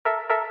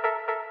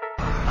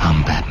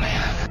I'm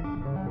Batman.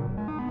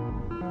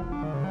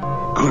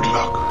 Good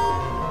luck,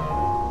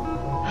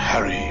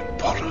 Harry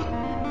Potter.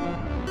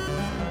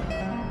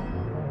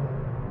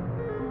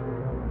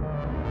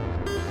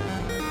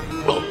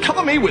 Well,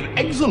 cover me with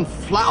eggs and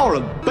flour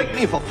and bake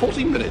me for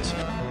 40 minutes.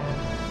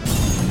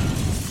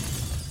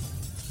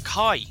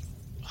 Hi.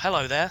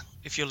 Hello there,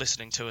 if you're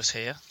listening to us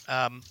here.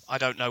 I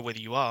don't know whether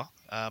you are.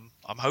 I'm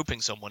hoping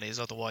someone is,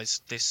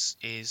 otherwise this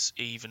is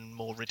even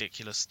more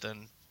ridiculous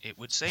than it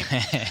would seem.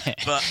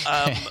 But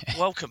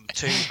welcome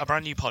to a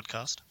brand new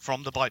podcast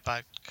from the Bite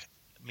Back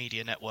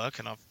Media Network,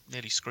 and I've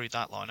nearly screwed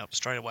that line up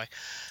straight away.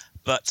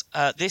 But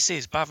this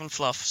is Bav and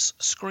Fluff's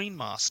Screen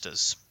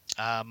Masters.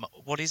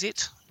 What is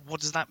it? What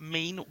does that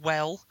mean?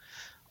 Well,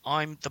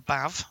 I'm the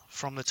Bav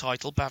from the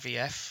title,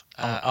 Bav-EF,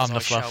 I'm the I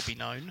Fluff. shall be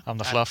known. I'm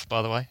the Fluff,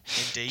 by the way.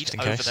 Indeed, in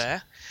over case.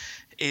 there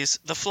is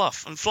the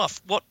Fluff. And Fluff,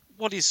 what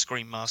is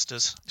Screen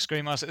Masters?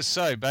 Screen Masters.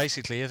 So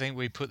basically, I think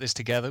we put this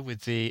together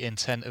with the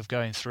intent of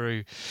going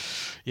through,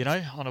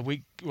 on a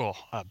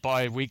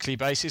bi-weekly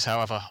basis.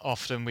 However,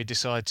 often we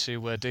decide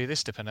to do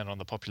this, depending on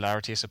the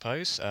popularity, I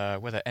suppose,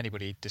 whether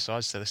anybody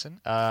decides to listen.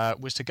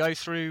 Was to go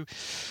through,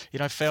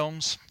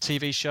 films,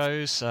 TV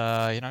shows,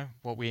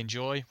 what we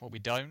enjoy, what we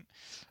don't.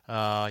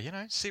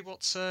 See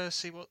what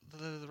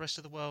the rest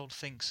of the world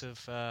thinks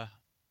of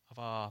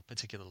our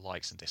particular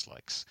likes and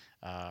dislikes.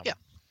 Yeah.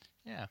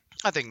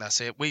 I think that's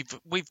it.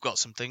 We've got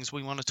some things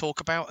we want to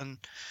talk about, and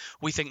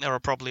we think there are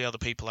probably other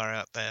people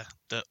out there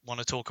that want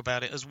to talk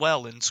about it as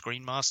well, and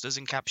Screen Masters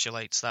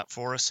encapsulates that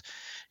for us.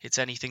 It's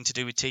anything to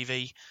do with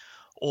TV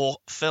or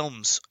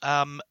films.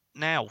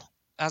 Now,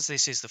 as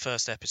this is the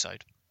first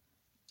episode,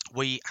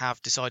 we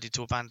have decided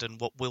to abandon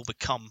what will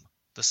become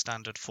the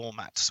standard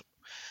format.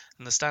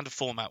 And the standard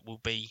format will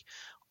be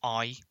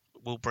I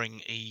will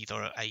bring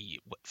either a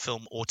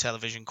film or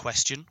television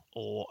question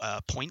or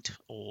a point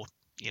or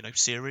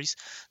series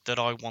that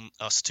I want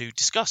us to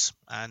discuss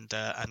and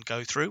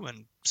go through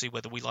and see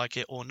whether we like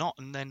it or not,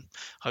 and then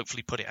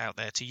hopefully put it out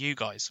there to you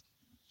guys.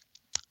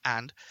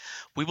 And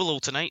we will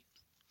alternate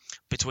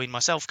between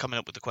myself coming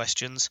up with the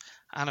questions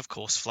and, of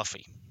course,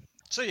 Fluffy.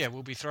 So yeah,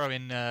 we'll be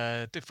throwing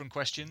different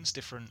questions,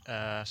 different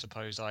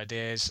supposed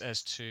ideas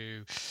as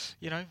to,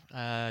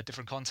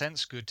 different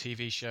contents, good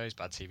TV shows,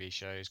 bad TV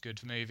shows,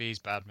 good movies,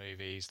 bad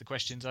movies. The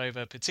questions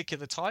over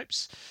particular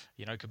types,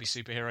 could be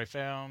superhero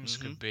films,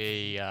 could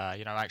be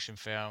action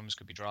films,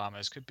 could be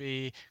dramas, could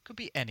be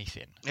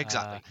anything.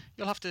 Exactly.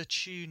 You'll have to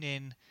tune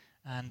in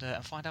and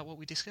find out what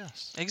we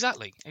discuss.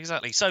 Exactly.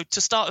 So to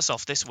start us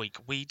off this week,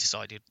 we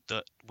decided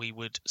that we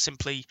would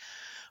simply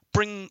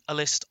bring a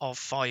list of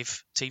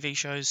 5 TV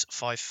shows,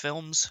 5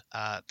 films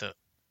that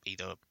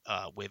either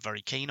we're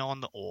very keen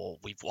on or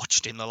we've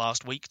watched in the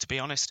last week, to be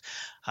honest,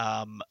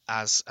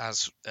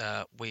 as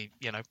we,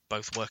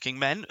 both working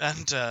men,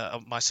 and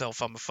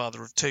myself, I'm a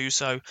father of 2,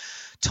 so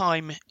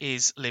time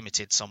is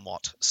limited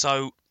somewhat.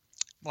 So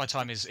my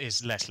time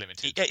is less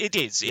limited. It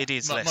is. Yeah, it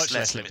is much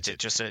less limited.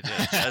 Just a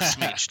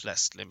smidge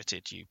less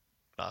limited, you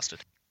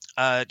bastard.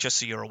 Just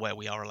so you're aware,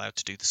 we are allowed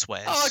to do the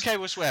swears. Oh, okay,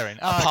 we're swearing.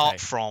 Apart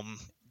from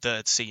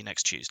the See You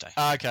Next Tuesday.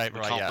 Okay, We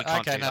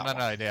can't do that one.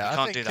 yeah. We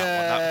can't do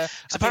that one.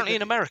 Apparently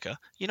in America,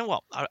 you know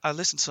what? I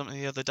listened to something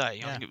the other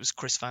day. I think it was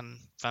Chris Van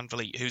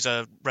Vliet, who's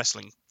a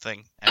wrestling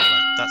thing. Anyway,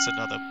 that's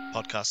another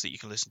podcast that you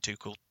can listen to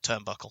called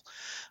Turnbuckle,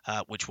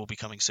 which will be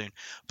coming soon.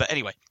 But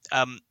anyway,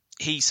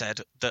 he said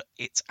that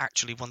it's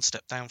actually one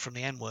step down from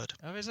the N-word.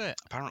 Oh, is it?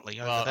 Apparently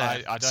well, over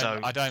there. I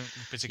don't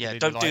particularly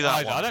don't like do that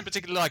either. one. I don't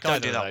particularly like don't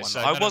either do that of those,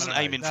 one. so I wasn't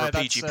aiming for a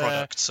PG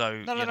product,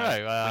 so no.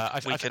 I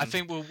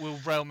think we'll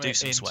realm it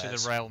into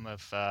swears. the realm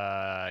of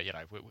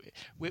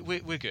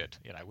we're good.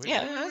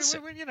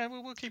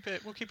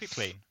 We'll keep it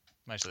clean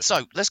most of the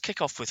time. So let's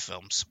kick off with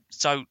films.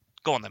 So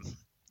go on then.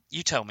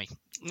 You tell me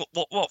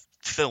what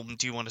film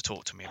do you want to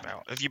talk to me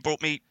about? Have you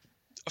brought me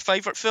a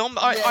favourite film?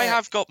 I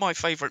have got my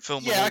favourite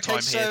film of all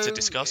time here to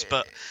discuss,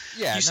 but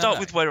you start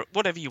with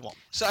whatever you want.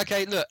 So,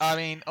 okay, look, I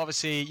mean,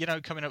 obviously,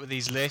 coming up with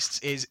these lists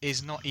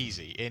is not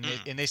easy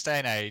in this day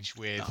and age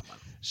with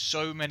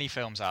so many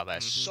films out there,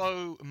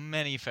 so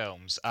many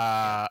films,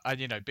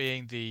 and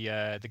being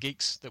the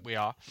geeks that we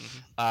are,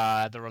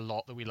 there are a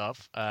lot that we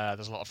love.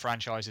 There's a lot of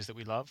franchises that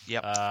we love.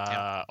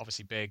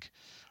 Obviously, big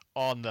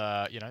on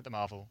the the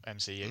Marvel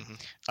MCU.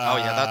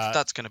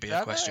 That's going to be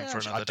a question for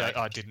another day.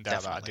 I didn't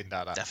doubt that.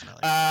 Definitely.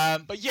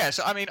 But yeah,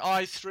 so I mean,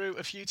 I threw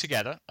a few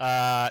together.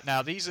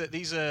 Now these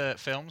are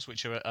films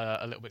which are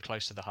a little bit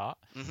close to the heart.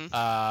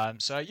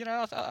 So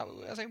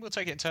I think we'll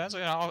take it in turns.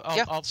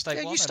 I'll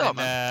state one. You start,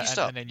 man.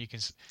 And then you can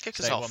kick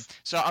us state off. one.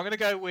 So I'm going to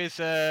go with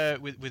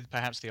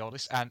perhaps the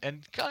oldest and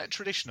kind of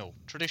traditional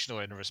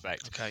in a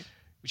respect. Okay.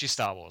 Which is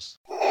Star Wars.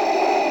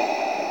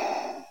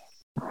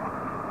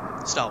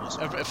 Star Wars.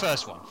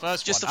 First one.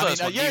 Just the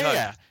first one.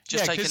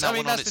 Just taking that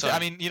one on its own. I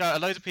mean, a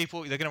load of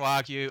people, they're going to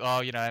argue,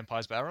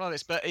 Empire's better and all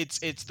this, but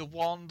it's the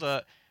one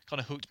that kind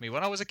of hooked me.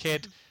 When I was a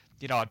kid,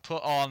 I'd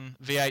put on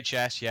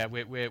VHS. Yeah,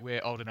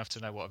 we're old enough to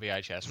know what a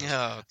VHS was.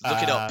 Yeah,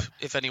 look it up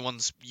if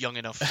anyone's young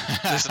enough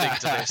listening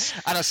to this.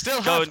 And I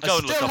still Go have, and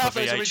look up a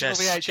those original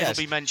VHS. It'll VHS.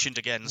 be mentioned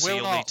again, so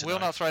We'll you'll need to know.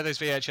 not throw those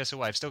VHS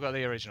away. I've still got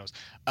the originals,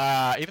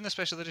 even the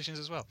special editions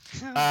as well.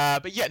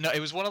 But yeah, no, it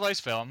was one of those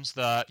films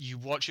that you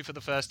watch it for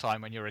the first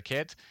time when you're a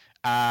kid.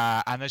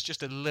 And there's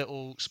just a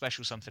little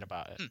special something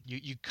about it.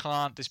 You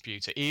can't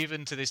dispute it,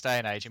 even to this day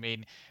and age. I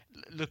mean,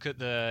 look at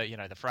the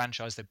the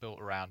franchise they built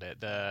around it,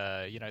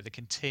 the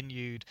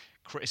continued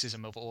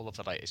criticism of all of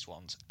the latest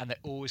ones, and they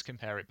always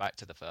compare it back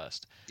to the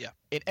first. Yeah.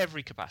 In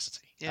every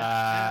capacity.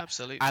 Yeah,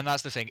 absolutely. And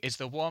that's the thing. It's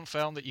the one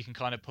film that you can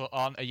kind of put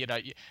on,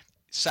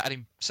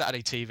 Saturday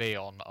TV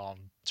on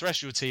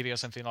terrestrial TV or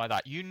something like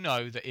that. You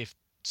know that if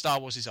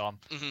Star Wars is on,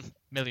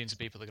 millions of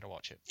people are going to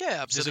watch it. Yeah,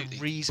 absolutely. There's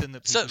a reason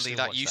that people certainly still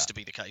that watch used that. to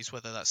be the case.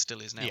 Whether that still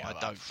is now, Yeah, I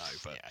well, don't know.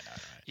 But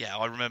yeah,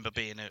 I remember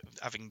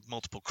having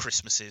multiple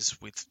Christmases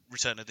with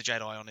Return of the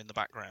Jedi on in the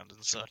background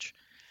and such.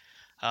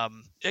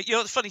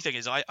 The funny thing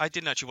is, I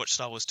didn't actually watch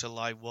Star Wars till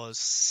I was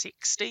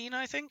 16.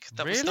 I think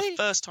that was Really? the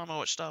first time I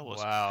watched Star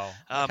Wars. Wow.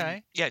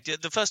 Okay. Yeah,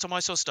 the first time I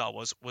saw Star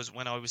Wars was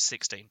when I was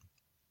 16.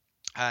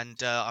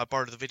 And I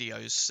borrowed the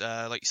videos,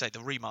 like you say, the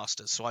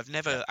remasters. So I've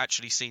never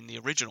actually seen the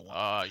original one.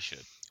 Oh, you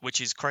should.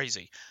 Which is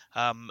crazy.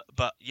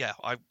 But yeah,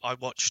 I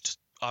watched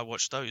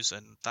those,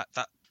 and that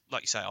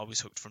like you say, I was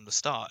hooked from the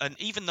start. And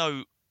even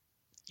though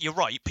you're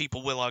right,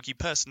 people will argue.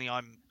 Personally,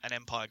 I'm an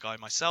Empire guy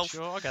myself.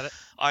 Sure, I get it.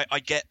 I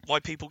get why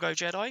people go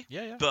Jedi.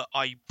 Yeah. But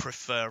I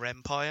prefer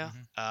Empire.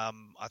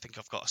 I think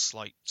I've got a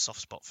slight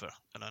soft spot for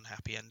an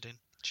unhappy ending.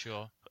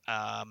 Sure.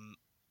 And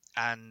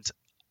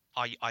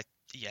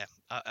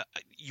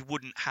you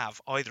wouldn't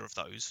have either of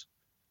those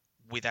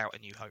without A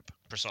New Hope.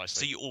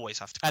 Precisely. So you always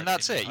have to. And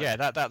that's it. Yeah,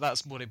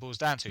 that's what it boils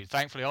down to.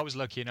 Thankfully, I was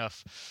lucky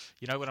enough.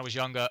 When I was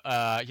younger,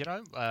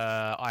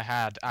 I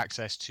had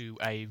access to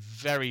a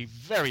very,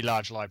 very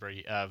large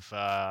library of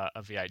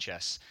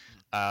VHS.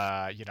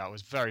 I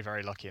was very,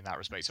 very lucky in that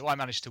respect. So I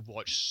managed to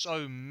watch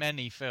so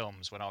many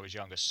films when I was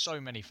younger.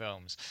 So many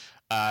films.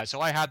 So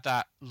I had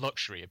that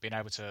luxury of being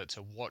able to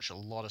watch a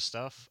lot of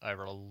stuff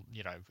over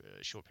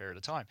a short period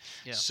of time.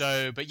 Yeah.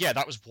 So, but yeah,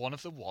 that was one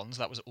of the ones.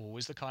 That was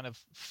always the kind of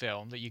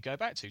film that you go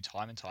back to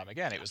time and time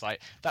again. It was like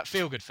that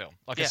feel-good film.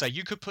 Like I say,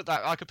 I could put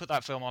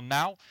that film on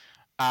now,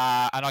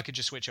 and I could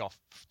just switch off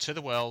to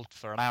the world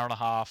for an hour and a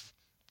half.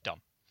 Done.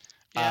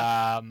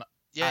 Yeah.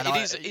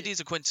 It is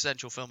a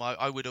quintessential film.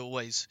 I would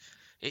always,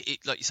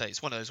 like you say,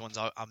 it's one of those ones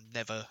I'm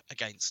never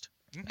against.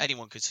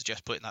 Anyone could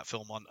suggest putting that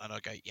film on, and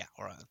I go, yeah,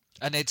 all right.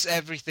 And it's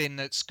everything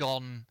that's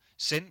gone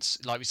since,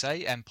 like we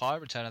say, Empire,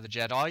 Return of the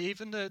Jedi,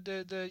 even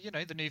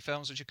the new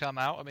films which have come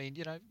out. I mean,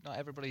 not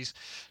everybody's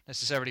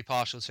necessarily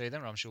partial to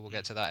them. I'm sure we'll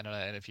get to that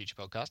in a future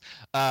podcast.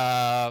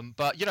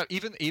 But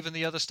even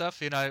the other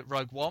stuff,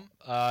 Rogue One,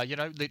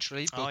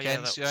 literally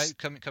bookends,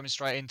 coming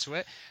straight into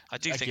it. I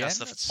do think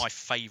that's my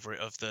favourite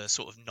of the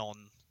sort of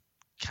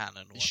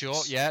non-canon ones.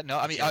 Sure, yeah, no,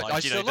 I mean,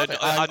 I still love it.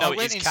 I know I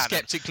went it is in canon.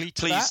 skeptically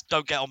to Please that.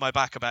 don't get on my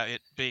back about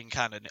it being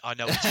canon. I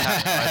know it's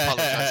canon. I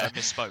apologise. I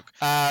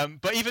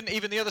misspoke. But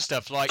even the other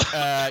stuff, like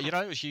a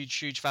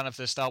huge fan of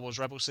the Star Wars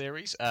Rebel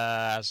series,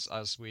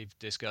 as we've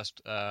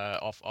discussed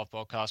off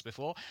podcast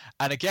before,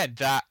 and again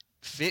that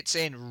fits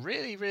in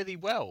really, really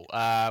well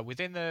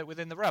within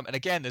the realm. And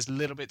again, there's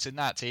little bits in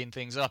that teeing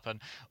things up, and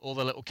all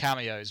the little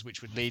cameos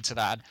which would lead to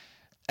that. And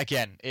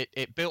again,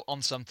 it built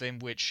on something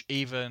which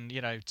even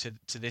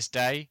to this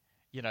day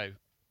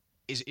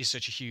is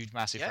such a huge,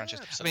 massive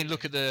franchise. Absolutely. I mean,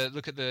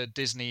 look at the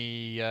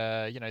Disney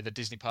the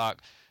Disney park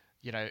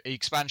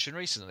expansion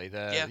recently.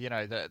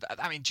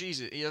 I mean,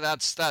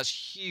 Jesus,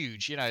 that's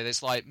huge.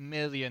 There's like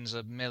millions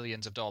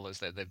of dollars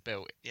that they've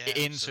built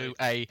into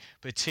a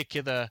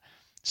particular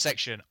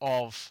section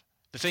of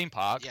the theme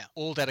park,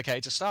 all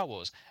dedicated to Star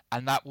Wars,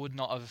 and that would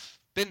not have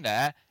been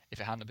there if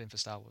it hadn't been for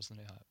Star Wars: The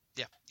New Hope.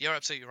 Yeah, you're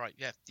absolutely right.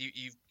 Yeah,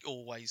 you've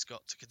always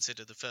got to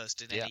consider the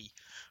first in any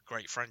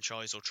great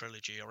franchise or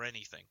trilogy or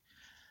anything.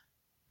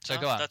 So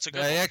go on. That's a good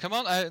one. Yeah, come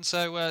on. And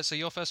so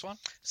your first one?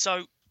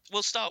 So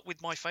we'll start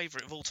with my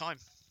favourite of all time.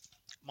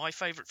 My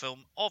favourite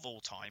film of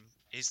all time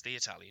is The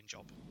Italian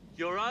Job.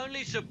 You're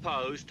only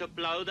supposed to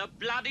blow the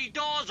bloody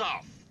doors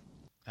off.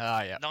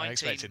 Ah, yeah, I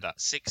expected that.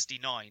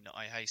 1969,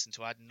 I hasten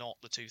to add, not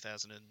the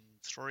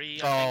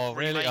 2003. Oh,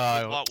 really? With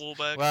Mark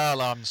Wahlberg.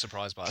 Well, I'm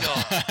surprised by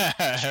that.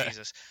 God,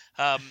 Jesus.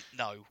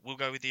 No, we'll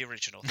go with the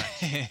original.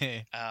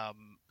 Thank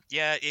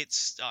you.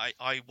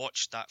 I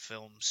watched that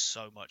film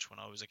so much when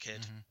I was a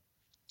kid.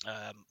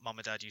 Mum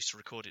and Dad used to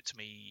record it to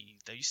me.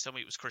 They used to tell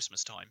me it was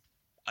Christmas time.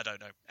 I don't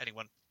know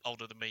anyone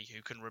older than me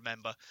who can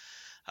remember.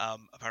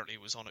 Apparently,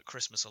 it was on at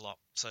Christmas a lot.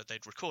 So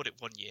they'd record it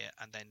one year,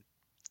 and then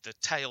the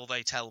tale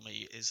they tell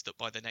me is that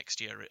by the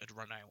next year it had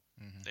run out.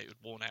 It had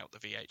worn out the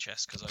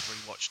VHS because I'd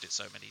rewatched it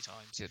so many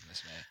times.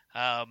 Goodness me.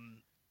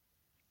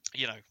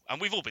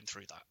 And we've all been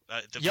through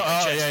that. The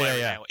VHS wearing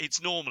yeah. out.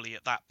 It's normally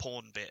at that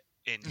porn bit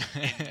in the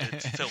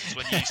films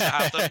when you used to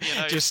have them.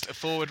 Just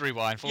forward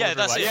rewind.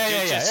 That's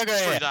it.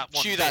 Okay, that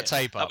one Cue bit. that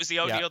tape up. That was the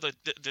only other.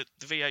 The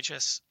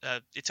VHS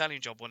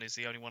Italian Job one is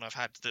the only one I've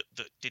had that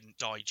didn't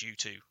die due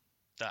to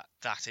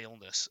that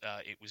illness.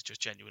 It was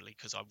just genuinely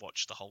because I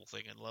watched the whole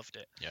thing and loved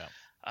it. Yeah.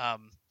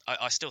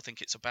 I still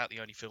think it's about the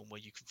only film where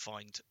you can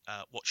find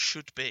what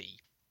should be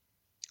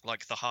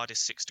like the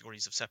hardest 6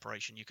 degrees of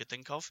separation you could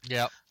think of.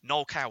 Yeah.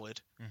 Noel Coward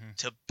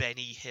to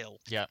Benny Hill.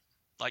 Yeah.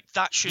 Like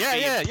that should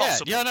be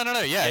impossible. Yeah. No.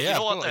 Yeah. You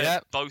know what? Course,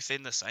 They're both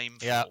in the same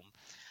Yeah. film,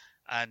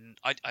 and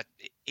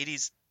it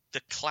is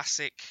the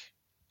classic,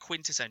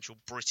 quintessential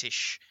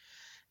British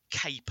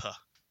caper.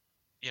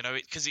 You know,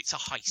 because it's a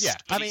heist. Yeah,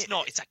 But I mean, it's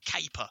not. It's a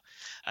caper,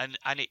 and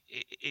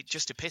it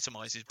just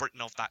epitomises Britain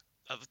of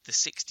the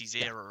 60s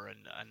era,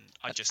 and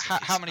I just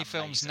think how it's many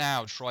films amazing.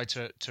 now try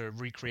to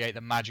recreate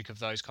the magic of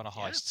those kind of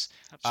heists?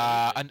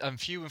 absolutely. And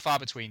few and far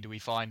between do we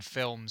find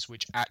films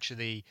which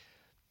actually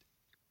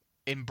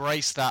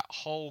embrace that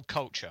whole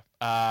culture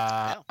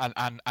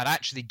and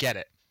actually get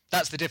it.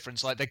 That's the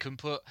difference. Like they can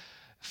put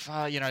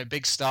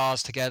big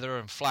stars together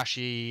and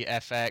flashy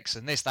FX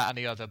and this, that, and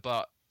the other,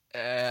 but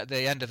at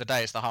the end of the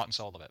day, it's the heart and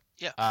soul of it.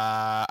 Yeah.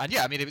 And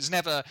yeah, I mean, it was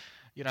never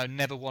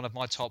one of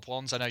my top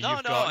ones. I know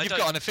you've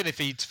got an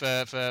affinity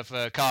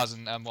for cars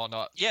and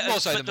whatnot. Yeah, more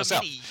so but than the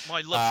myself. Mini,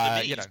 my love for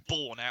the Mini is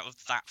born out of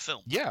that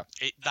film. Yeah.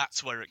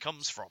 That's where it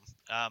comes from.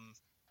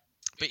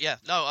 But yeah,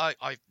 no,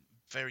 I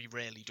very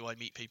rarely do I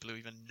meet people who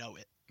even know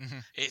it. Mm-hmm.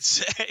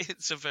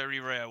 It's a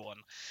very rare one.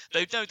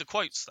 They know the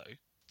quotes though.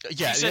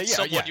 Yeah, you said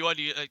someone yeah. you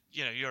only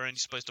you're only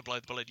supposed to blow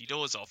the bloody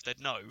doors off. They'd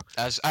know.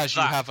 As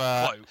you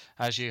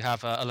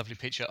have a lovely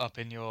picture up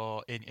in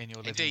your living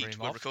room. Indeed,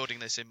 we're recording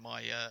this in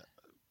my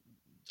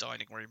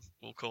dining room.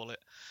 We'll call it.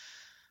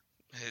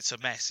 It's a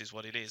mess, is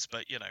what it is.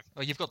 But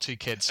well, you've got 2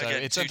 kids, so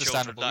Again, it's 2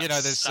 understandable.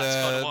 children, There's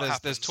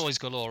happens. toys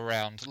galore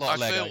around. A lot of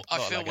Lego. I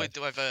feel we're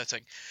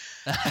diverting.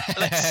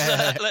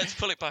 Let's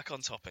pull it back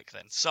on topic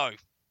then. So,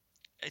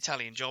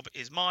 Italian Job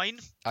is mine.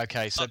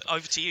 Okay, so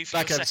over to you for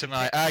back your over to second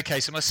my. pick. Okay,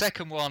 so my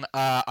second one,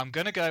 I'm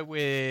going to go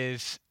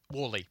with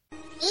Wall-E.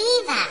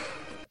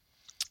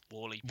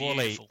 Wall-E, Wall-E.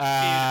 beautiful.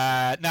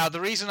 Now, the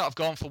reason that I've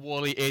gone for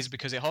Wall-E is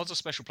because it holds a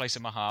special place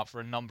in my heart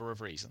for a number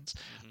of reasons.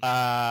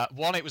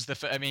 One, it was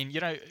love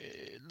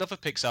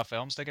of Pixar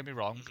films, don't get me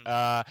wrong,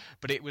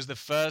 but it was the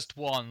first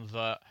one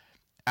that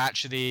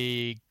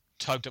actually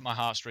tugged at my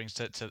heartstrings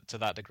to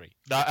that degree.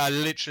 I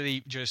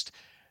literally just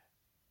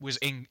was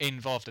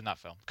involved in that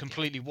film,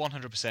 completely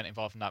 100%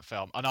 involved in that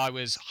film, and I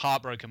was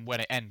heartbroken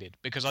when it ended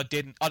because I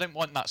didn't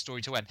want that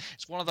story to end.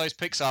 It's one of those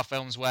Pixar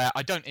films where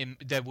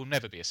there will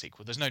never be a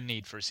sequel. There's no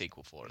need for a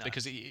sequel for it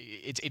because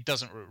it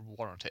doesn't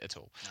warrant it at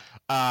all.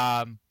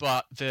 No.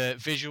 But the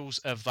visuals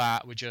of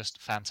that were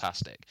just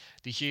fantastic.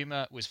 The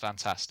humor was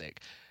fantastic.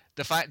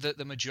 The fact that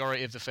the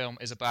majority of the film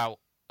is about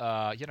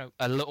a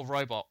little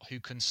robot who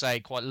can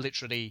say quite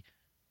literally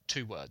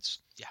 2 words.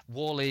 Yeah.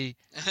 Wall-E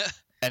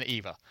and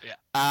Eva. Yeah.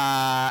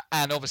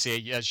 And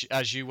obviously,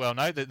 as you well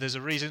know, that there's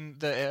a reason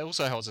that it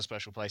also holds a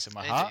special place in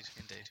my heart.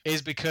 Indeed.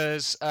 Is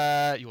because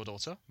your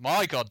daughter,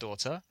 my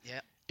goddaughter,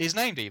 is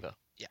named Eva.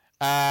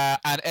 Yeah.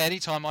 And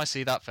anytime I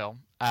see that film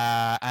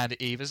and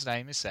Eva's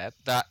name is said,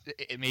 that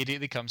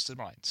immediately comes to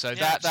mind. So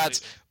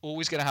that's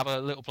always going to have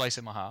a little place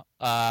in my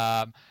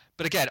heart.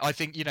 But again, I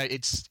think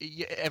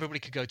everybody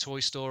could go Toy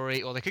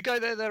Story, or they could go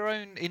their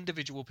own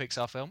individual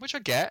Pixar film, which I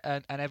get,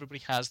 and everybody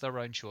has their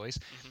own choice.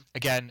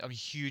 Again, I'm a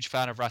huge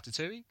fan of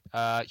Ratatouille.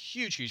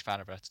 Huge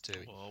fan of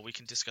Ratatouille. Well, we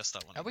can discuss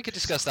that one. And we could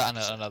discuss that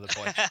at another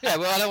point. Yeah,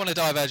 well, I don't want to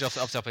diverge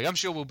off topic. I'm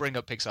sure we'll bring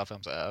up Pixar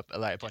films at a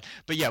later point.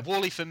 But yeah,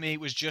 Wall-E for me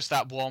was just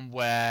that one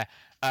where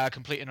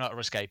complete and utter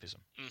escapism.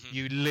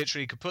 You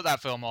literally could put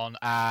that film on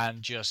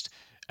and just,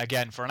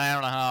 again, for an hour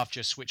and a half,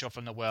 just switch off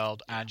from the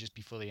world and just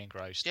be fully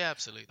engrossed. Yeah,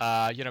 absolutely.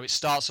 It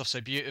starts off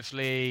so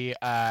beautifully,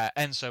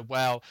 ends so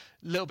well,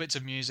 little bits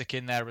of music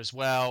in there as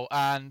well,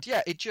 and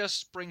yeah, it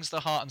just brings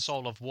the heart and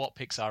soul of what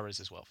Pixar is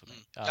as well for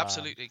me.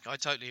 Absolutely, I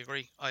totally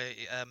agree.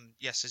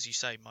 Yes, as you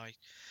say,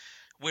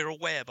 we're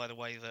aware, by the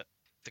way, that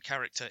the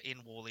character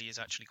in Wall-E is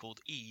actually called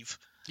Eve.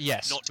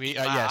 Yes, not we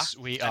Eva, are.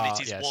 And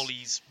it is yes.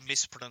 Wall-E's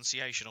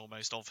mispronunciation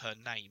almost of her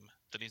name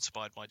that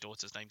inspired my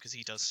daughter's name, because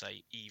he does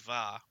say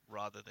Eva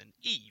rather than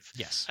Eve.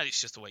 Yes. And it's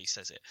just the way he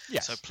says it.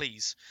 Yes. So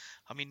please,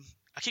 I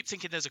keep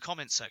thinking there's a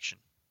comment section,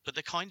 but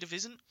there kind of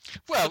isn't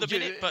well, for the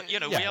minute. But, we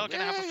are going to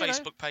have a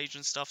Facebook page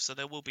and stuff, so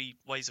there will be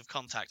ways of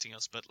contacting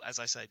us. But as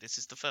I say, this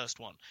is the first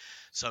one.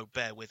 So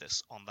bear with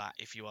us on that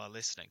if you are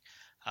listening.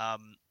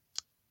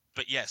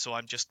 But yeah, so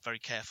I'm just very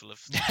careful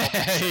of.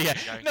 Yeah.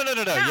 Going,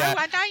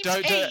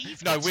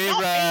 No.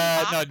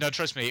 Yeah. No.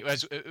 Trust me.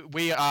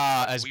 We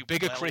are as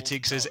big a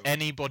critics as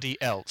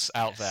anybody else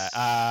out there.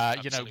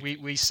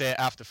 We sit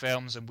after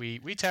films and we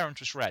tear them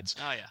to shreds.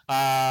 Oh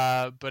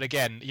yeah. But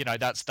again,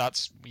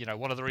 that's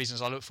one of the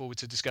reasons I look forward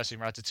to discussing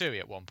Ratatouille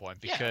at one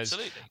point, because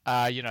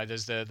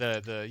there's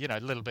the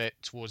little bit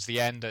towards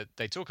the end that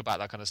they talk about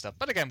that kind of stuff.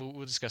 But again,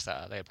 we'll discuss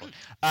that at a later point.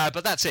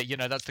 But that's it.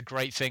 That's the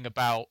great thing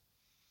about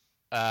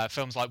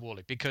films like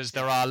Wall-E, because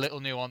there are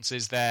little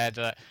nuances there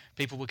that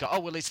people would go,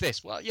 oh well, it's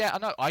this. Well, yeah,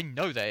 I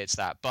know that it's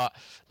that, but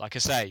like I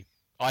say,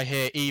 I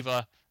hear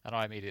Eva and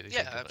I immediately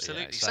think of it.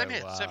 Absolutely.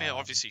 Yeah, Same here.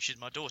 Obviously, she's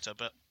my daughter,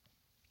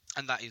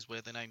 and that is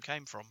where the name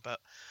came from. But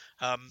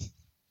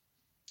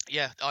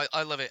Yeah,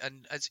 I love it,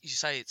 and as you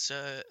say, it's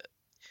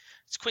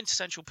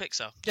quintessential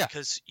Pixar. Yeah.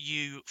 Because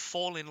you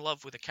fall in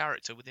love with a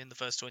character within the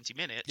first 20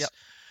 minutes. Yep.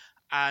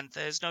 And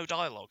there's no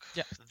dialogue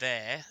Yeah.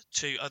 there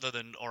other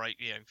than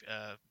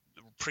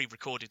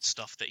pre-recorded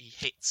stuff that he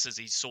hits as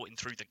he's sorting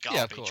through the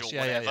Yeah, of garbage course. or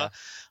Yeah, yeah, whatever. yeah.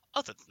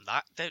 Other than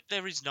that,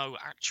 there is no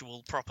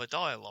actual proper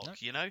dialogue,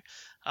 Nope. you know.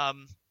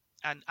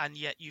 And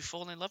yet you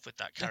fall in love with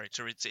that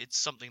character. It's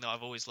something that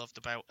I've always loved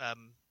about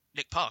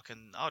Nick Park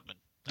and Aardman.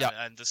 Yeah.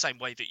 And the same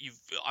way that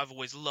I've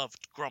always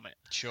loved Gromit.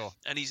 Sure.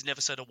 And he's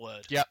never said a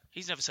word. Yeah.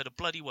 He's never said a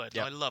bloody word.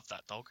 Yeah. I love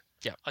that dog.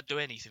 Yeah. I'd do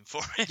anything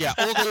for it. Yeah,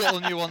 all the little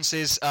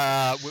nuances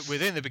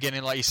within the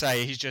beginning, like you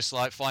say, he's just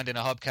like finding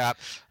a hubcap.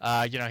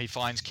 He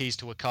finds keys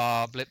to a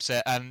car, blips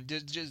it, and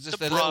just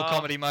the little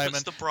comedy moment.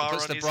 Puts the bra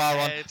puts on the his bra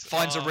on, head.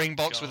 finds a Oh, ring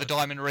box with a God.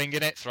 diamond ring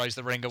in it, throws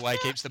the ring away,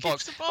 keeps the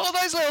box. the box. All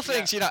those little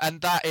things, and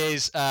that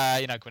is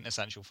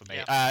quintessential for me.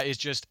 Yeah. It's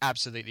just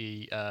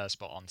absolutely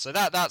spot on. So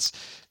that's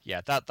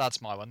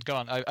my one. Go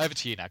on, over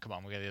to you now. Come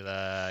on, we're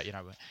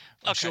gonna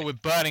I'm sure we're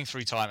burning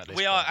through time at this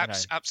We point. are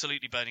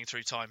absolutely burning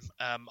through time.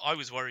 I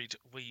was worried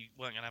we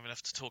weren't going to have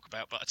enough to talk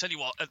about, but I tell you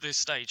what, at this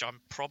stage,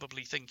 I'm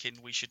probably thinking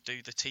we should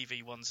do the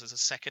TV ones as a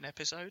second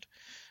episode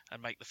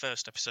and make the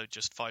first episode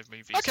just 5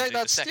 movies. Okay, and do the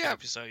that's- second yeah.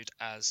 episode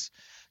as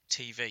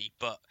TV,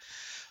 but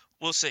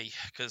we'll see,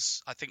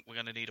 because I think we're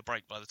going to need a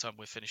break by the time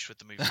we're finished with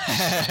the movie.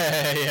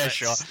 Yeah,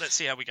 sure. Let's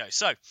see how we go.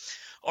 So,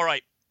 all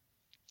right.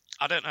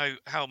 I don't know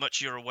how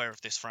much you're aware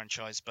of this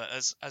franchise, but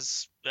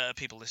as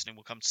people listening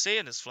will come to see,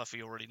 and as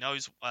Fluffy already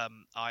knows,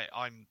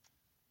 I'm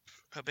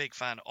a big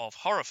fan of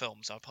horror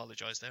films. I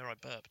apologise there, I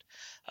burped.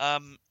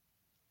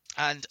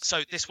 And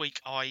so this week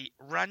I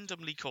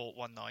randomly caught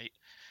one night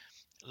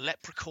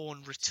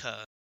Leprechaun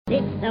Return.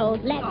 This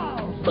old Lex,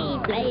 he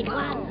played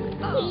one.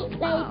 He played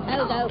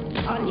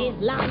Pogo on his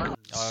lunch.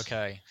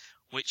 Okay.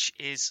 Which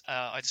is,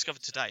 I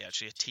discovered today,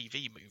 actually, a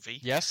TV movie.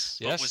 Yes.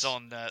 But was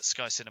on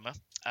Sky Cinema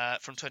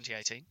from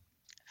 2018.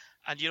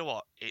 And you know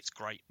what? It's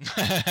great.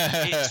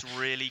 It's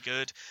really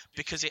good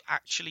because it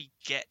actually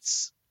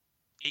gets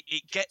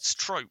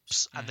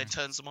tropes and then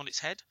turns them on its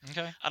head.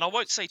 Okay. And I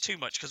won't say too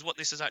much because what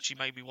this has actually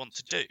made me want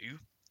to do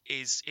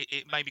is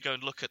it made me go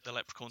and look at the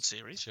Leprechaun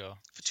series Sure.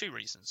 for 2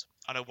 reasons.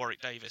 I know Warwick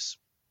Davis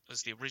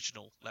was the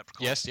original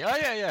Leprechaun. Yes.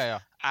 Yeah.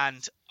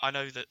 And I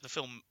know that the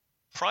film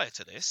prior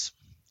to this,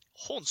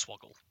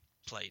 Hornswoggle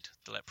played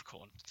the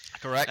Leprechaun.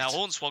 Correct. Now,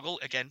 Hornswoggle,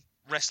 again,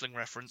 wrestling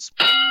reference.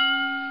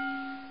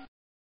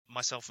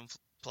 Myself and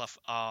Fluff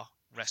are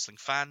wrestling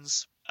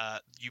fans.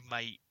 You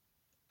may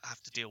have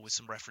to deal with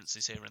some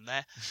references here and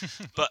there,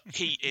 but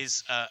he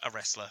is a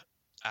wrestler.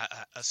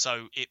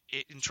 So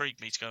it intrigued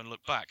me to go and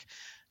look back.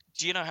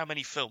 Do you know how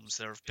many films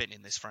there have been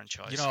in this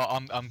franchise?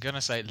 I'm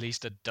gonna say at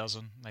least a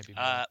dozen, maybe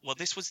more. Well,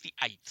 this was the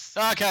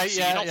 8th. Okay, So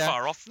yeah, you're not yeah.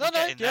 far off. No, We're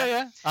getting there.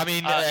 yeah. I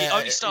mean, It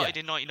only started yeah.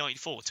 in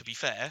 1994, to be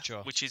fair,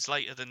 Sure. which is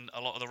later than a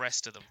lot of the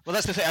rest of them. Well,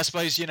 that's the thing. I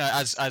suppose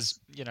as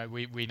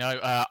we know,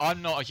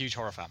 I'm not a huge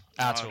horror fan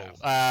at No,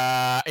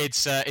 all.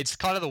 It's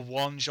kind of the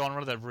one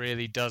genre that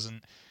really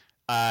doesn't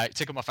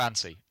tickle my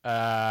fancy.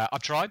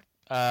 I've tried,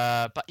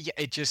 but yeah,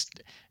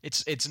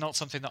 it's not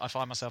something that I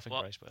find myself Well,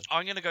 engrossed with.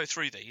 I'm going to go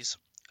through these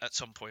at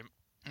some point.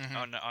 Mhm.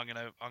 And I'm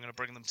gonna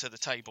bring them to the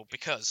table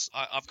because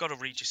I've got to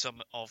read you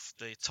some of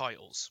the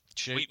titles.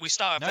 Shoot. We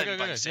start out No, fairly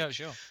go. basic. Yeah,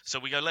 sure. So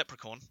we go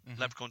Leprechaun, Mhm.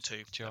 Leprechaun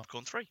 2, Sure.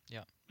 Leprechaun 3.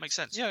 Yeah. Makes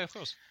sense. Yeah, of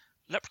course.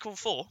 Leprechaun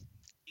 4,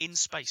 In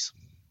Space.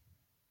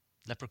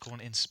 Leprechaun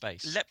in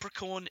space.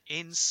 Leprechaun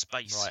in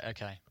Space. Right.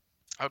 Okay.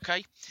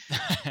 Okay.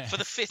 For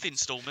the 5th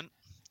instalment,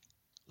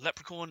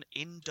 Leprechaun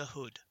in the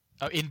Hood.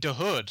 Oh, in the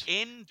hood.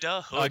 In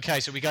the Hood. Okay,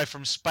 so we go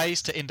from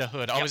space to in the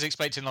hood. I Yep. was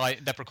expecting like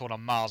Leprechaun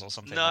on Mars or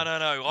something. No.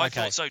 I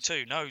Okay. thought so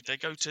too. No, they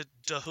go to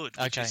the Hood,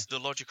 which Okay. is the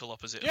logical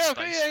opposite Yeah, of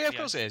okay, space. yeah, of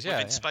course it is, yeah,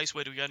 Within yeah. space,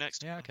 where do we go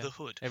next? Yeah, okay. The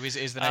Hood.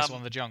 Is the next Um,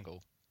 one the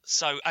jungle?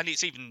 So, and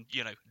it's even,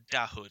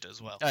 Da Hood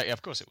as well. Oh, yeah,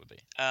 of course it would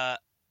be.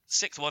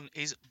 6th one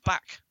is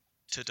Back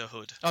to the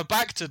Hood. Oh,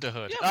 back to the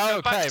hood. Yeah, we Oh,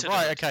 go back okay, to the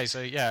right. hood. Okay,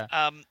 so yeah.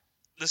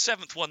 The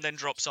 7th one then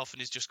drops off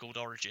and is just called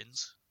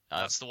Origins. Oh.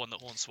 That's the one that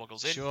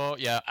Hornswoggle's in. Sure,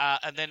 yeah.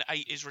 And then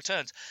 8 is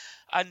Returns.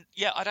 And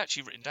yeah, I'd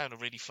actually written down a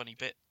really funny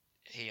bit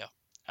here.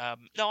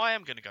 No, I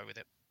am going to go with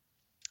it.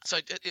 So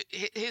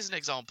here's an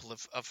example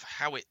of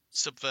how it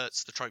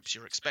subverts the tropes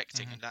you're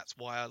expecting, Mhm. and that's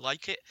why I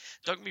like it.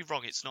 Don't get me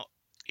wrong; it's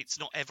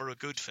not ever a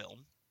good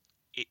film,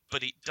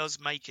 but it does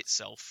make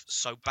itself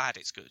so bad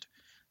it's good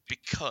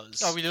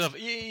because. Oh, we love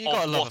it. You of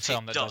got to love a what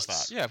film it that does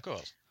does. that. Yeah, of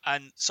course.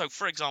 And so,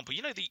 for example,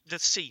 the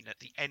scene at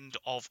the end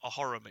of a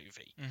horror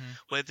movie Mhm.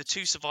 where the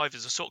 2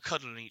 survivors are sort of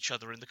cuddling each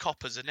other and the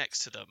coppers are next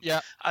to them. Yeah.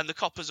 And the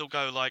coppers will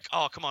go like,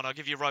 "Oh, come on, I'll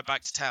give you a ride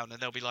back to town,"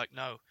 and they'll be like,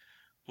 "No,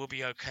 we'll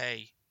be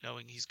okay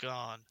knowing he's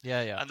gone."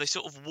 Yeah, yeah. And they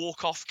sort of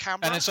walk off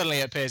camera. And then suddenly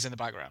it appears in the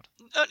background.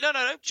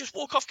 No, just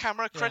walk off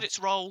camera. Credits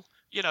roll.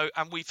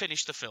 and we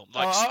finished the film.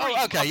 Like, Oh, Scream.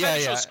 okay, I'm yeah,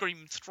 fairly sure yeah.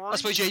 Scream 3. I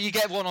suppose you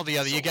get one or the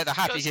other. You sort get the of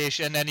happy-ish,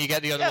 and then you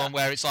get the other Yeah. one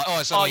where it's like,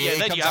 Oh, suddenly yeah, it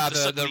then comes you have out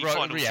the the suddenly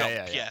final yeah, jump.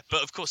 yeah, yeah.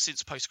 But of course,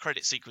 since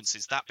post-credit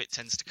sequences, that bit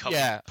tends to come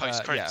Yeah, in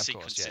post-credit yeah, of course,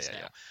 sequences yeah, now.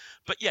 yeah.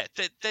 But yeah,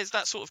 there's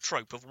that sort of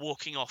trope of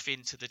walking off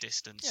into the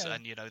distance, Yeah.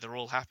 and they're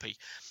all happy,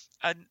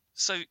 and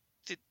so,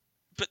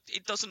 but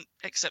it doesn't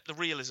accept the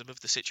realism of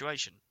the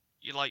situation.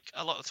 You like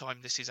a lot of the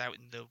time, this is out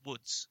in the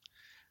woods,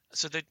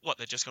 so they're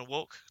just going to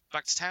walk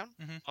back to town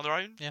on their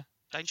own? Yeah.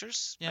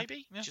 Dangerous, Yeah,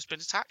 maybe. yeah. Just been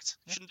attacked.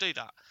 Yeah. Shouldn't do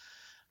that.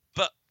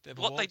 But Bit of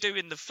a what they walk. do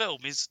in the film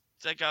is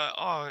they go,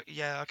 oh,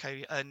 yeah,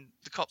 okay. And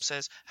the cop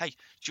says, hey, do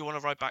you want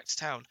to ride back to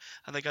town?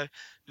 And they go,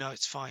 no,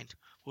 it's fine.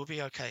 We'll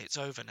be okay. It's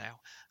over now.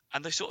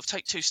 And they sort of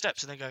take 2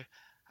 steps and they go,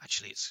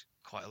 actually, it's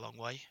quite a long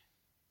way.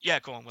 Yeah,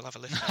 go on, we'll have a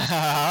lift.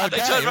 And they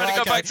turn around and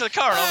go back to the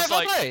car. And I was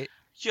like, lovely.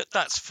 yeah,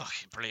 that's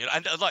fucking brilliant.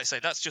 And like I say,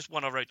 that's just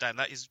one I wrote down.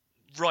 That is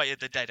right at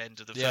the dead end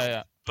of the film.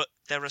 Yeah. But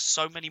there are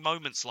so many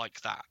moments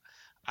like that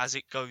as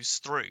it goes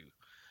through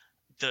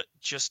that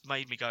just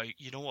made me go,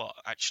 you know what?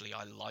 Actually,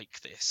 I like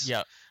this.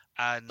 Yeah.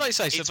 And Like you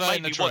say, it's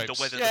subverting made the me wonder tropes.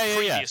 whether Yeah, the yeah,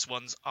 yeah. previous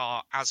ones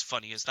are as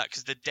funny as that,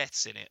 because the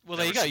deaths in it. Well,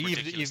 there you go.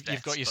 You've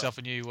got deaths, yourself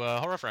a new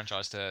horror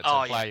franchise to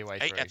Oh, play yeah. your way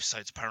 8 through.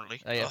 episodes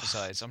apparently. 8 Ugh,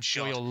 episodes. I'm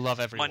sure God. you'll love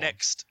every My one.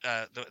 next,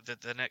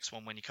 the next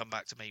one when you come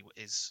back to me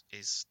is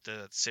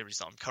the series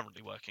that I'm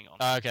currently working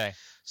on. Okay.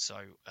 So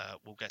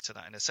we'll get to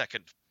that in a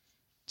second.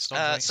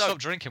 Stop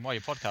drinking while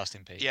you're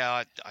podcasting, Pete.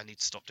 Yeah, I need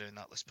to stop doing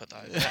that. Let's put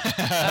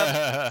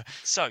that over.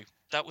 So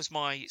that was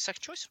my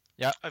second choice.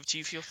 Yeah. Over to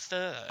you for your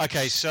third.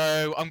 Okay,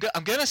 so I'm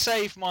gonna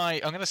save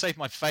my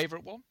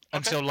favourite one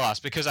until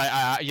last, because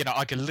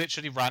I could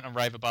literally rant and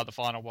rave about the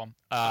final one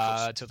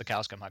till the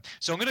cows come home.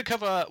 So I'm gonna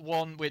cover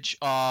one which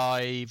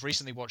I've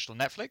recently watched on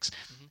Netflix,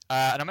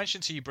 and I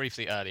mentioned to you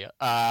briefly earlier.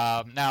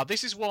 Now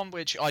this is one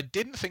which I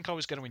didn't think I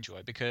was going to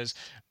enjoy, because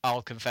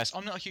I'll confess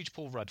I'm not a huge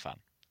Paul Rudd fan.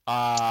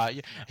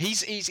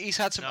 He's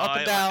had some up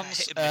and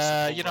downs,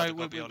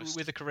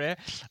 with a career.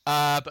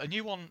 But a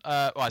new one,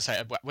 I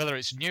say whether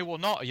it's new or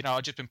not,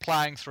 I've just been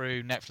playing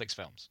through Netflix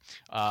films.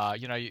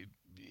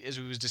 As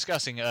we was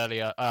discussing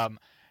earlier,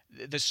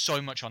 there's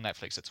so much on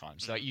Netflix at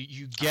times. Like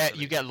you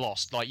get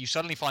lost. Like you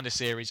suddenly find a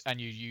series and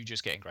you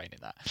just get ingrained in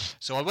that.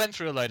 So I went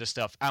through a load of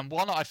stuff, and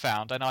one that I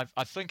found, and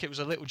I think it was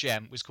a little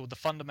gem, was called The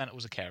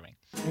Fundamentals of Caring.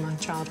 My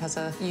child has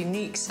a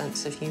unique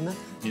sense of humour.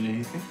 You know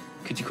anything?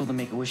 Could you call the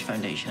Make-A-Wish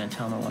Foundation and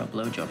tell them I want a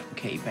blowjob from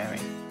Katy Perry?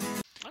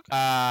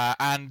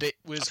 And it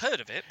was. I've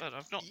heard of it, but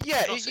I've not.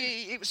 Yeah, not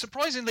seen it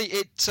surprisingly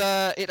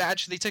it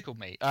actually tickled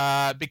me,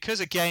 because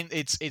again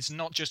it's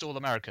not just all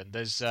American.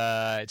 There's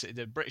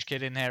the British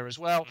kid in here as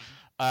well.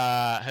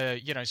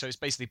 So it's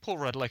basically Paul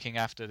Rudd looking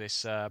after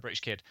this British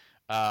kid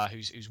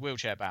who's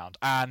wheelchair bound,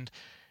 and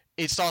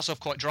it starts off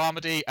quite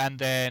dramedy, and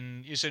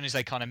then as soon as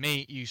they kind of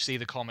meet, you see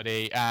the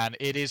comedy, and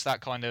it is that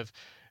kind of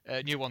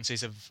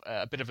nuances of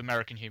a bit of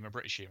American humour,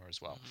 British humour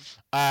as well.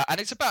 And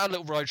it's about a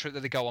little road trip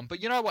that they go on.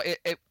 But you know what?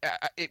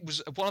 It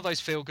was one of those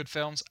feel-good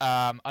films,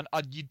 and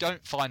you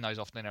don't find those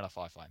often enough,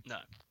 I find. No.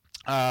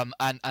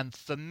 And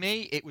for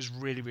me, it was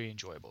really, really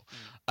enjoyable.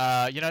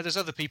 There's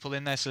other people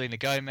in there, Selena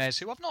Gomez,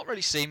 who I've not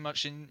really seen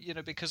much in,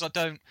 because I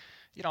don't,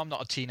 I'm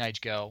not a teenage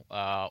girl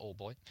or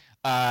boy.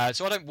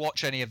 So I don't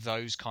watch any of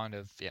those kind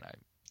of,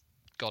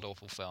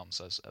 god-awful films,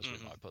 as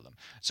we might put them.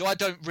 So I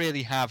don't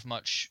really have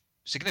much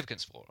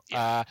significance for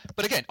her.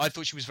 But again, I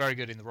thought she was very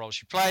good in the role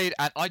she played,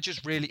 and I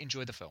just really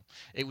enjoyed the film.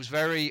 It was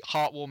very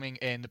heartwarming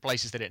in the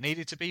places that it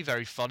needed to be,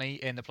 very funny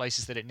in the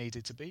places that it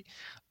needed to be.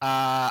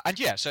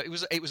 So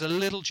it was a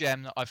little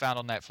gem that I found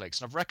on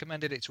Netflix, and I've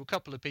recommended it to a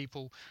couple of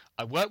people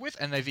I work with,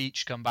 and they've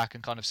each come back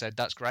and kind of said,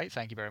 that's great,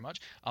 thank you very much.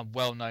 I'm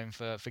well known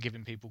for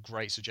giving people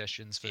great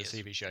suggestions for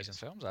TV shows and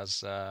films.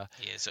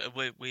 Yes,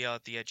 we are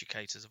the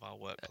educators of our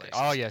workplace.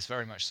 Oh yes,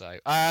 very much so.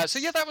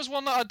 That was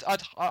one that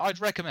I'd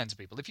recommend to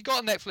people. If you've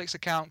got a Netflix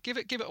account, give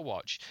it a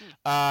watch.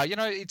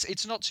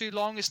 It's not too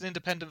long. It's an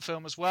independent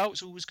film as well.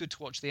 It's always good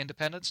to watch the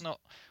independents, not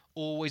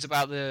always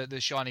about the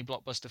shiny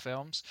blockbuster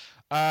films.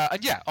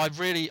 I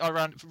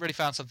really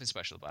found something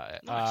special about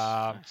it.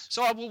 Nice.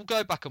 So I will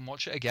go back and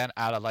watch it again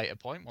at a later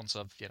point once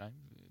I've put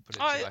it.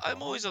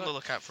 I'm always on the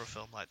lookout for a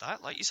film like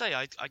that. Like you say,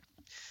 I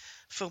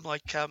film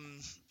like I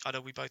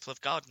know we both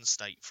love Garden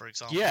State, for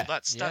example. Yeah,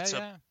 that's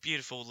a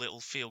beautiful little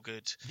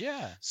feel-good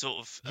sort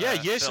of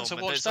years film. since I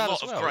And watched there's that a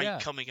lot as well, of great yeah.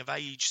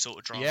 coming-of-age sort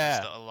of dramas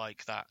Yeah. that are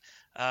like that.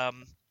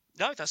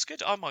 No, that's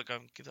good. I might go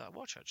and give that a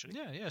watch, actually.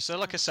 Yeah. So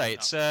like I say,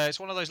 it's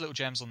one of those little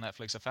gems on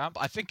Netflix I found.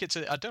 But I think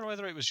I don't know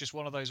whether it was just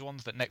one of those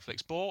ones that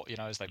Netflix bought,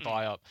 as they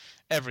buy up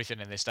everything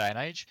in this day and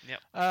age. Yep.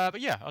 But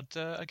yeah,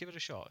 I'd give it a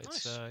shot.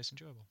 It's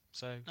enjoyable.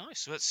 So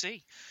Nice. Let's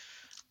see.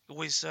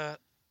 Always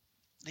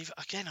leave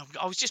again.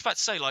 I was just about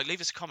to say, leave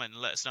us a comment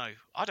and let us know.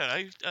 I don't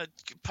know.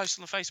 Post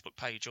on the Facebook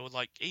page or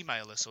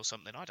email us or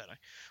something. I don't know.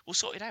 We'll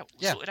sort it out.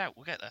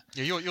 We'll get there.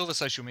 Yeah, you're the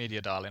social media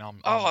darling.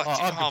 I'm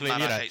man,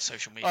 I hate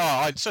social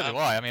media. So do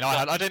I. I mean,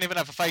 I don't even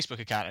have a Facebook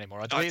account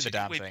anymore. I delete the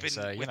damn thing.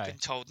 We've been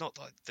told not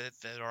that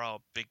there are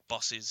big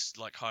bosses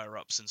higher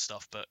ups and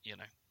stuff, but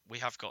we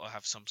have got to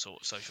have some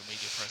sort of social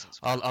media presence.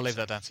 I'll leave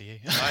that down to you.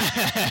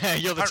 Right?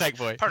 You're the tech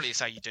boy. Apparently,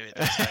 it's how you do it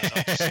these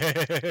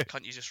days.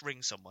 Can't you just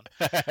ring someone?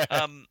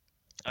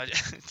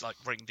 Like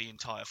ring the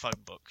entire phone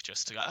book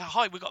just to go. Oh,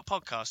 hi, we got a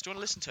podcast. Do you want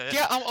to listen to it?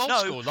 Yeah, I'm old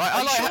school. Like,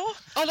 I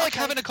like Okay.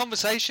 having a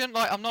conversation.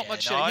 Like, I'm not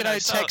much,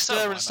 texter so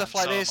am I, and stuff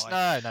man, like so this. am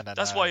No.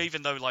 That's why,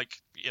 even though, like,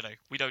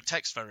 we don't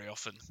text very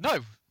often. No,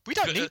 we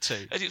don't But, need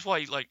to. And it's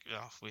why, like,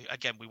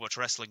 we watch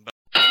wrestling, but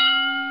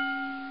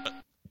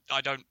I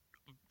don't.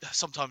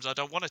 Sometimes I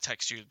don't want to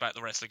text you about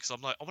the wrestling because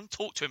I'm like, I want to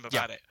talk to him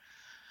about it.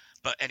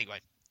 But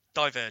anyway,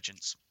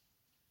 Divergence.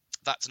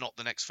 That's not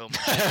the next film.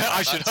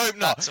 I should hope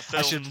not. That's a film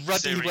I should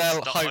rudely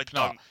well that I hope don't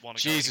not. wanna go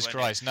Jesus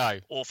anywhere Christ, no.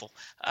 near. Awful.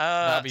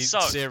 That'd be So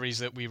a series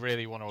that we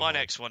really want to my avoid.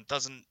 next one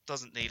doesn't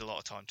need a lot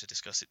of time to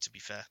discuss it. To be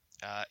fair,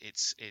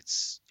 it's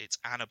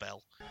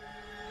Annabelle.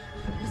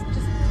 Just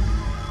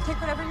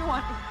take whatever you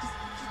want.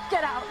 Just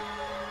get out.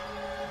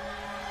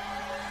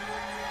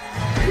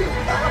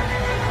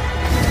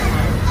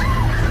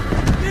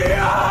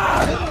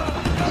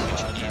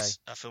 Which is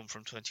a film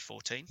from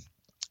 2014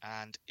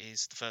 and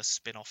is the first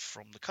spin-off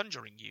from the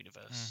Conjuring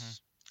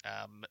universe.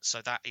 So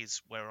that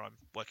is where I'm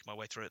working my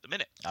way through at the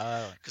minute.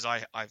 Because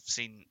I've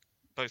seen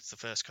both the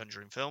first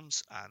Conjuring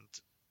films and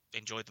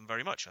enjoyed them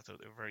very much. I thought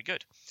they were very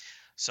good.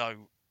 So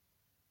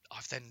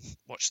I've then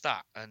watched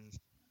that, and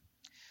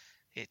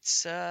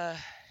it's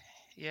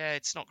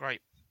it's not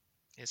great.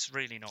 It's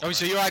really not. So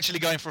great. you're actually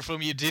going for a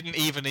film you didn't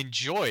even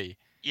enjoy?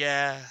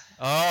 Yeah.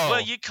 Oh.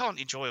 Well, you can't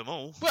enjoy them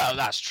all. Well,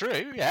 that's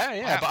true.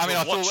 Yeah. But I mean,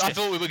 I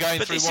thought we were going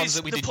through ones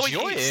that we did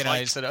enjoy.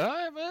 Instead of,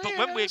 but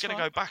when we're going to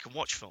go back and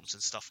watch films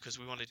and stuff because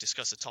we want to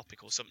discuss a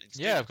topic or something.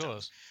 Yeah, of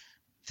course.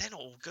 They're not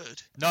all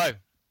good. No.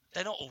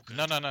 They're not all good.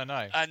 No.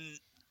 And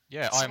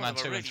yeah, Iron Man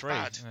 2 really and 3.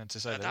 Bad. To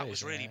say That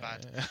was really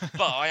bad.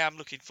 But I am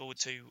looking forward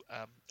to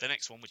the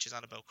next one, which is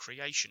Annabelle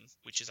Creation,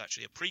 which is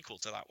actually a prequel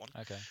to that one.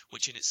 Okay.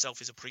 Which in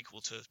itself is a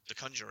prequel to The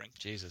Conjuring.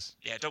 Jesus.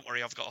 Yeah, don't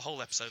worry, I've got a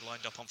whole episode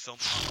lined up on film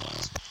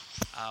timelines.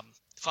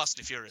 Fast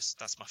and Furious,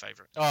 that's my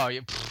favourite. Oh,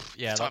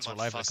 yeah, that's all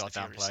over the Fast and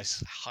goddamn Furious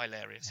place. is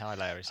hilarious.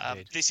 Hilarious,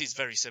 indeed. This is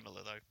very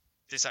similar, though.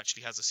 This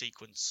actually has a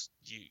sequence,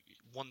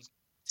 one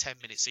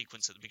 10-minute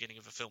sequence at the beginning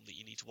of a film that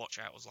you need to watch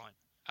out of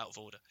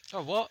order.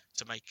 Oh, what?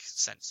 To make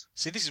sense.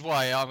 See, this is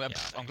why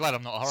I'm glad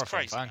I'm not a horror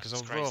film fan, because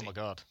oh my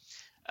god.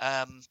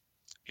 But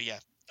yeah,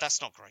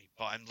 that's not great,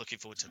 but I'm looking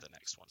forward to the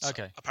next one. So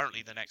Okay.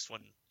 Apparently the next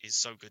one is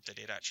so good that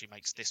it actually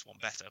makes this one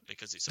better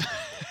because it's a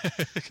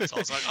prequel. So I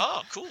was like,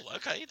 oh, cool,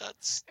 okay,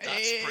 that's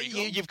pretty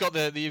cool. You've got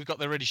the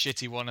really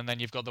shitty one, and then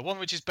you've got the one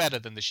which is better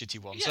than the shitty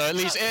one. Yeah, so at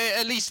least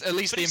but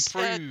the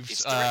improved.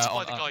 It's directed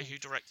by the guy who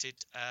directed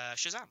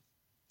Shazam,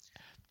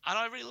 and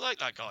I really like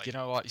that guy. You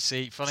know what? You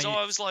see, funny. So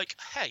I was like,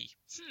 hey,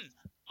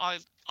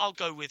 I'll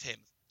go with him.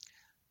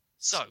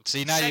 So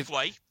see now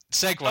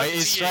Segue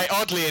is straight.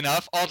 Oddly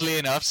enough,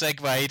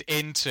 segued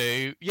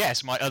into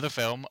my other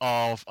film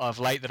of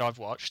late that I've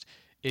watched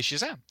is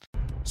Shazam.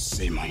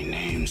 Say my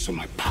name so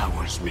my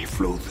powers may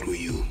flow through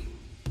you.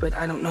 But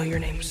I don't know your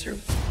name, sir.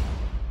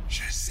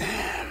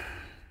 Shazam.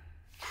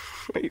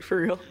 Wait, for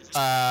real?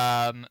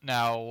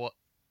 Now,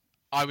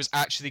 I was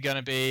actually going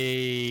to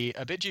be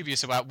a bit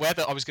dubious about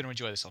whether I was going to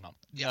enjoy this or not.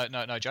 Yeah.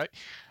 No joke.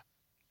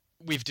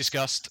 We've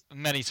discussed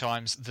many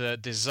times the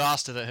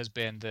disaster that has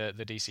been the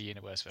DC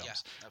Universe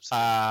films. Yeah,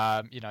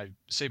 absolutely.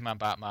 Superman,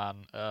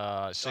 Batman,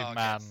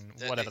 Superman,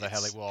 whatever the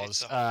hell it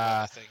was. It's a whole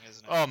other thing,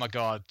 isn't it? Oh my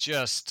God,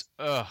 just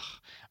ugh.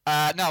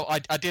 No,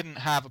 I didn't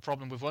have a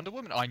problem with Wonder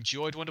Woman. I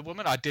enjoyed Wonder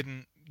Woman. I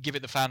didn't give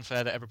it the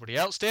fanfare that everybody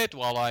else did.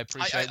 While I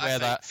appreciate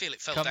I feel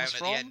it fell down comes at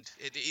from. the end.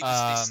 It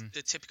was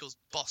the typical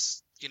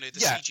boss, the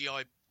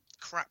CGI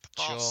crap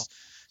boss. Sure.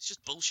 It's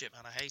just bullshit,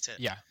 man. I hate it.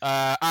 Yeah,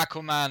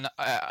 Aquaman,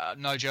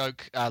 no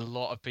joke. A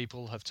lot of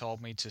people have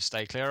told me to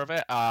stay clear of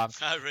it.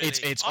 Really?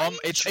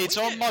 It's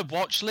on my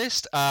watch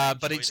list,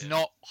 but it's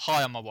not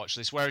high on my watch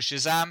list. Whereas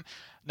Shazam,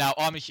 now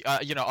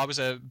I was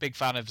a big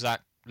fan of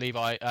Zach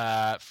Levi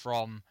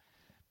from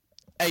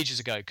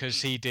ages ago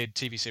because he did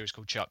TV series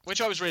called Chuck,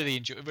 which I was really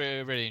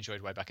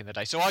enjoyed way back in the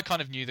day. So I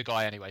kind of knew the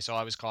guy anyway, so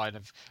I was kind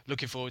of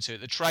looking forward to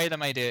it. The trailer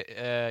made it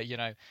a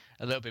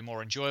little bit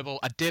more enjoyable.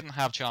 I didn't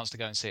have a chance to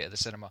go and see it at the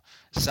cinema,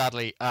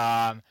 sadly.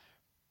 But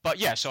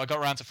yeah, so I got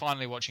around to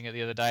finally watching it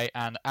the other day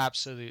and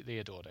absolutely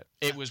adored it.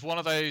 It was one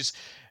of those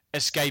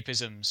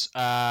escapisms,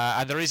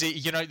 and there is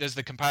there's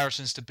the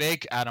comparisons to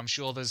Big, and I'm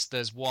sure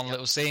there's one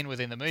little scene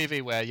within the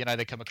movie where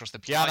they come across the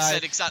piano. I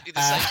said exactly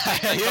the same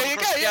thing. They come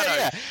across the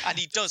piano, and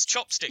he does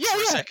chopsticks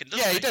for a second,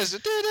 doesn't he? Yeah, he does.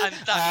 And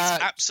that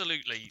is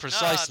absolutely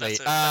precisely.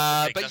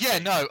 That's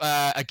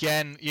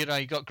again, you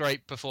got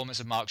great performance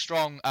of Mark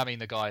Strong. I mean,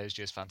 the guy is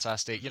just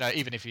fantastic.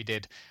 Even if he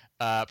did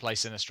play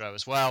Sinestro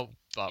as well,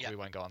 but we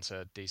won't go on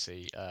to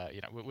DC.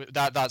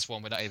 That's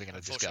one we're not even going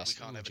to discuss.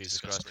 We can't ever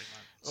Jesus discuss Christ.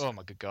 Green Oh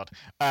my good God.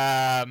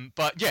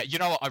 But yeah, you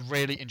know what? I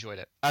really enjoyed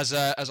it as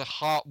a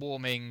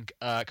heartwarming,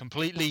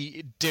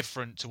 completely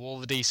different to all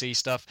the DC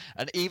stuff,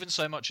 and even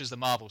so much as the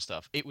Marvel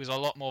stuff. It was a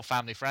lot more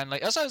family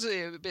friendly. As I was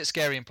a bit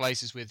scary in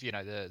places with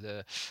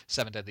the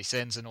 7 Deadly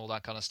Sins and all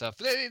that kind of stuff.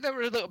 They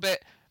were a little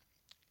bit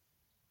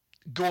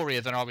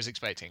gorier than I was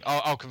expecting.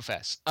 I'll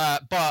confess.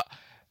 But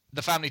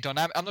the family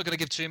dynamic, I'm not going to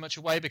give too much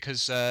away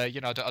because I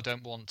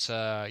don't want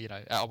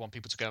I want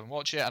people to go and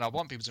watch it, and I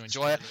want people to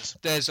enjoy it.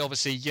 There's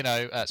obviously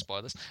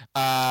spoilers,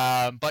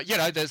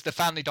 but there's the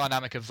family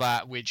dynamic of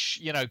that,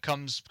 which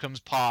comes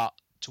part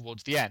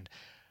towards the end.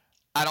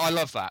 And I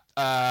love that.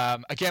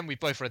 Again, we've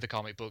both read the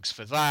comic books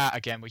for that.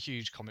 Again, we're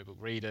huge comic book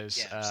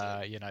readers.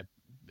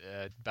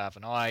 Bav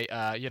and I.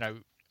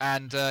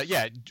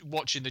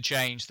 Watching the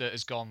change that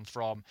has gone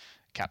from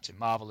Captain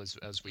Marvel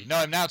as we know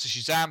him now to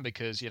Shazam,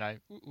 because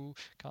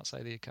can't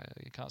say the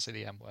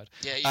M word.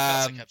 Yeah, you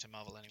can't say Captain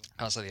Marvel anyway.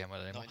 Can't say the M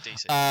word anymore. Not in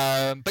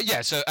DC. But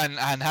yeah, so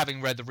and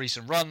having read the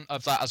recent run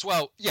of that as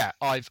well, yeah,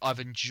 I've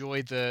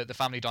enjoyed the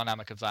family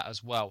dynamic of that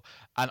as well,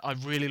 and I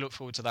really look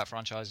forward to that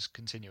franchise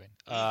continuing.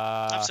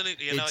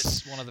 Absolutely,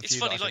 it's one of the it's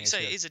few funny, that I like you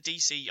think say, is it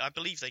is a DC. I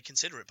believe they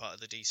consider it part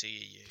of the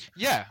DCEU.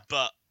 Yeah,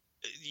 but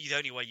the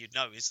only way you'd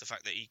know is the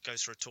fact that he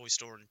goes to a toy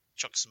store and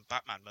chucks some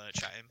Batman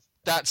merch at him.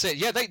 That's it.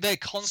 Yeah, they're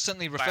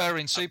constantly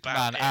referring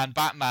Superman and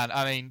Batman.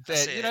 I mean,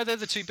 they're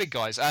the two big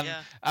guys, and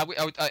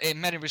in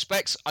many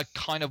respects, I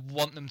kind of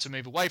want them to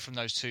move away from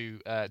those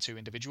two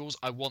individuals.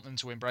 I want them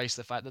to embrace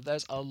the fact that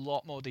there's a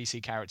lot more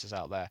DC characters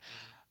out there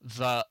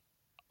that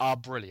are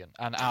brilliant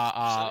and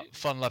are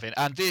fun-loving.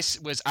 And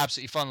this was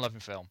absolutely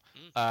fun-loving film,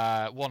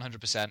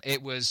 100%.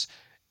 It was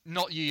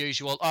not your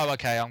usual,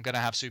 okay, I'm going to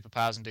have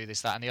superpowers and do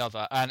this, that, and the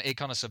other. And it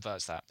kind of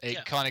subverts that.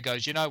 It kind of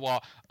goes, you know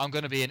what, I'm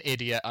going to be an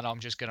idiot and I'm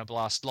just going to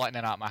blast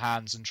lightning out my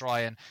hands and try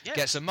and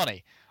get some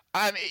money.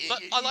 But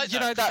I like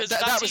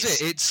that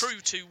was it. It's true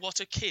to what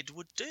a kid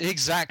would do.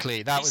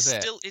 Exactly, that was it.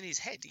 He's still in his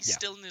head. He's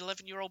still an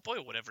 11-year-old boy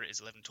or whatever it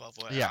is, 11, 12,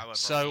 whatever. Yeah.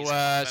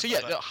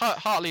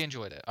 Heartily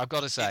enjoyed it. I've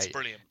got to say, it's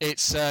brilliant.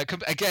 It's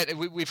again,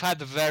 we've had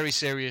the very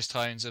serious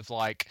tones of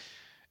like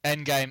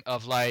Endgame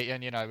of late,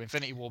 and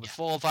Infinity War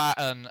before that,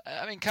 and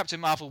I mean Captain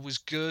Marvel was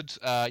good.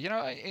 I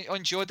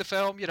enjoyed the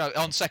film.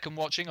 On second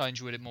watching, I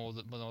enjoyed it more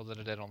than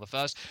I did on the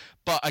first.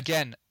 But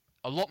again,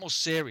 a lot more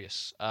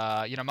serious.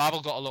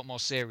 Marvel got a lot more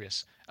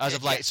serious as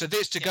of late. So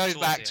this goes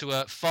back to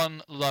a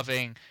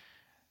fun-loving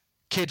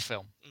kid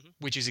film,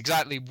 which is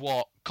exactly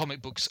what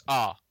comic books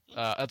are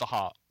at the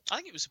heart. I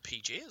think it was a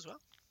PG as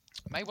well.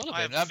 May well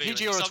have been.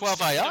 PG or a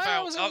 12A.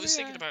 I was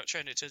thinking about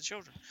showing it to the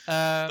children.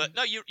 But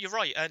no, you're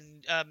right.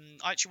 And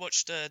I actually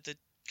watched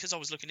because I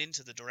was looking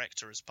into the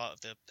director as part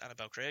of the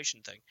Annabelle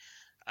creation thing.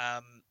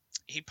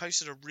 He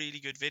posted a really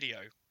good video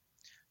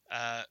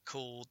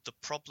called "The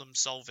Problem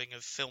Solving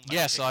of Filmmaking."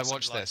 Yes, I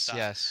watched this. That.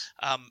 Yes.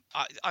 I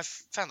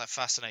found that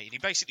fascinating. He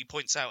basically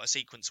points out a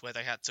sequence where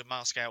they had to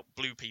mask out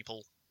blue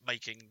people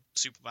making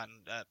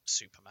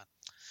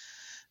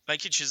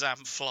making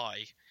Shazam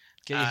fly.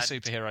 Get your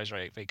superheroes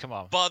right, V. Come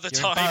on. By the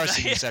You're time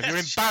embarrassing yourself. You're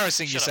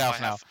embarrassing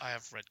yourself now. I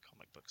have read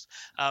comic books.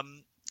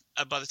 And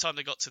by the time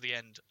they got to the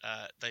end,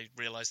 they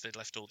realised they'd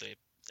left all the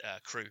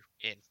crew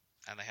in,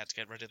 and they had to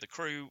get rid of the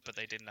crew, but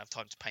they didn't have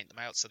time to paint them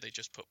out, so they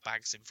just put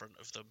bags in front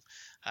of them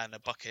and a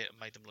bucket and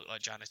made them look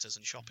like janitors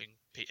and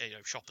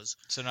shoppers.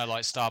 So no,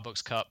 like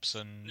Starbucks cups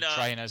and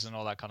trainers and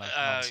all that kind of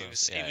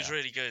nonsense. It was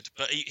really good,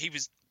 but he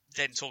was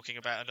then talking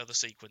about another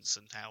sequence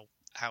and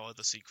how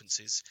other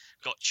sequences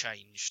got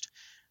changed,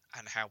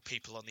 and how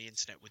people on the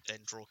internet would then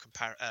draw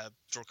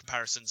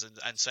comparisons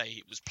and say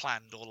it was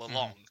planned all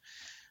along.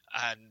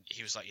 And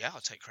he was like, yeah,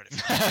 I'll take credit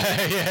for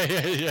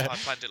that. yeah. I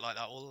planned it like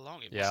that all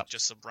along. It wasn't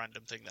just some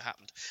random thing that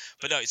happened.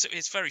 But no,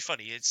 it's very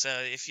funny. It's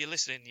if you're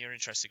listening and you're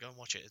interested, go and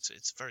watch it.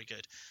 It's very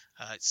good.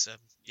 It's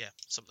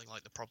something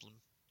like the problem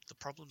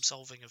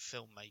solving of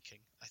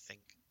filmmaking, I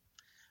think.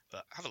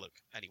 But have a look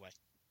anyway.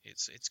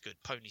 It's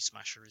good. Pony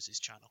Smasher is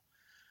his channel.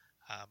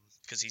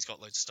 Because he's got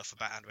loads of stuff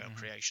about Annabelle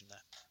creation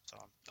there. So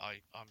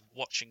I'm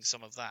watching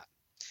some of that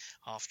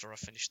after I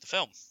finish the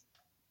film.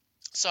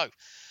 So,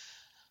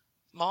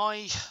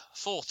 my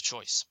fourth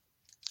choice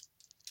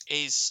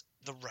is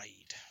The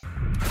Raid.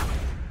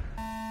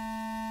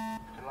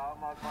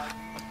 Selamat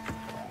pagi.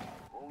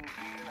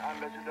 Mungkin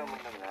Anda sudah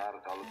mendengar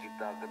kalau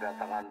kita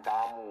kedatangan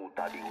tamu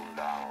tak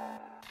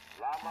diundang.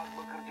 Selamat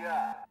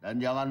bekerja.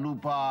 Dan jangan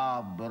lupa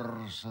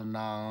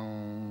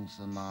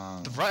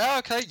bersenang-senang.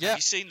 Okay, yeah.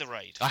 Have you seen The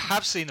Raid? I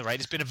have seen The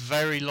Raid. It's been a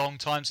very long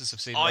time since I've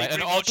seen The Raid.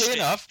 And oddly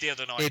enough,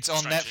 it's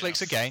on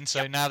Netflix again.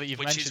 So now that you've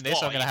mentioned this,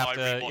 I'm going to have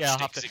to. Yeah, I'll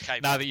have to.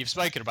 Now that you've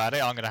spoken about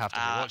it, I'm going to have to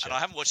rewatch it. And I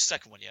haven't watched the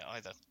second one yet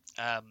either.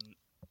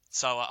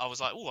 So I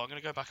was like, I'm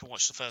going to go back and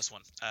watch the first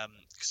one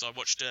because I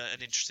watched an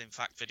interesting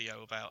fact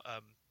video about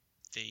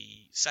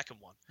the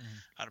second one,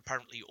 and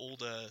apparently all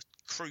the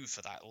crew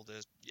for that, all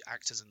the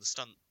actors and the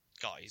stunt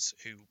guys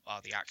who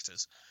are the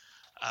actors,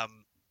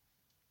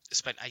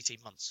 spent 18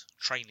 months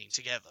training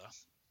together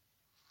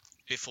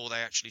before they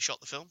actually shot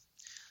the film,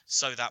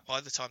 so that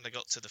by the time they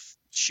got to the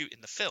shooting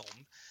the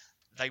film,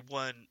 they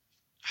weren't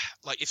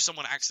like, if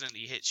someone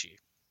accidentally hits you.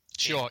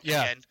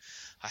 Again,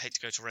 I hate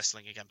to go to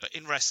wrestling again, but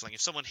in wrestling,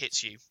 if someone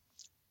hits you,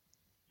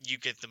 you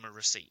give them a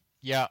receipt.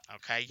 Yeah.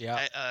 Okay.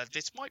 Yeah.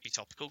 This might be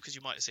topical because you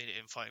might have seen it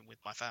in Fighting with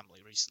My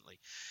Family recently.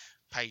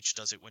 Paige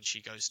does it when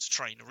she goes to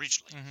train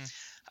originally.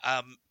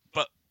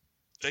 But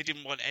they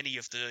didn't want any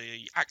of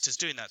the actors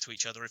doing that to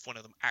each other if one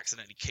of them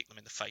accidentally kicked them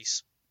in the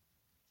face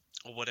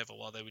or whatever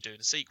while they were doing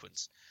a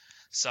sequence.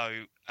 So,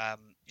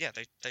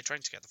 they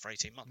trained together for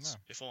 18 months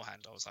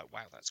beforehand. I was like,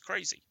 wow, that's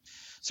crazy.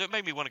 So it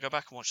made me want to go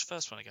back and watch the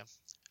first one again.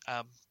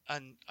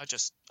 And I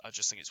just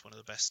think it's one of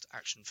the best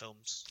action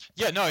films.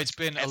 Yeah, no, it's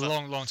been ever. a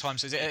long time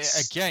since.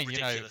 Again,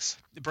 ridiculous.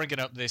 Bringing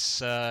up this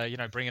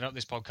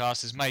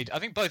podcast has made. I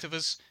think both of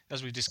us,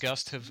 as we've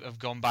discussed, have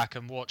gone back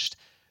and watched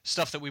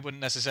stuff that we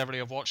wouldn't necessarily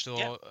have watched,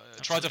 or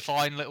tried to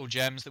find little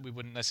gems that we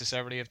wouldn't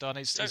necessarily have done.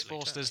 It's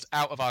forced us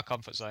out of our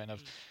comfort zone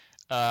of.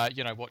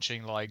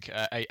 Watching like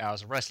 8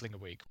 hours of wrestling a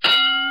week,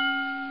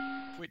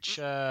 which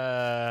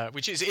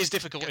is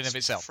difficult in of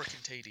itself.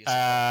 Freaking tedious.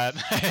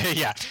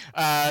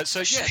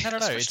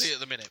 Especially at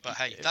the minute. But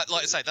hey,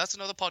 like I say, that's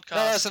another podcast.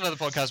 That's another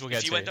podcast we'll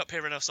get to. If you end up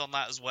hearing us on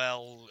that as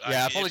well.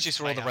 Apologies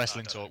for all the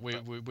wrestling talk. We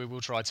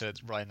will try to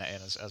rein that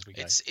in as we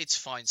go. It's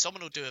fine.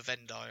 Someone will do a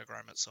Venn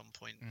diagram at some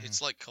point.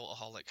 It's like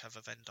Cultaholic have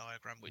a Venn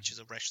diagram, which is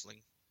a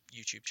wrestling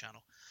YouTube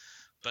channel.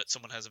 But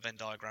someone has a Venn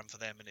diagram for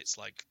them, and it's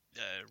like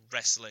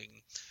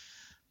wrestling.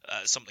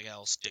 Something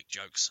else, dick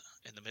jokes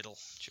in the middle.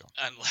 Sure.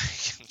 And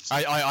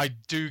I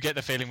do get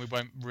the feeling we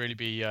won't really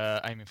be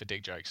aiming for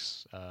dick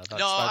jokes. I'm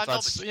not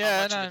much of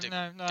a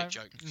dick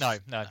joke. No.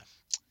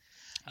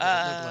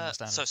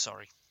 So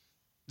sorry.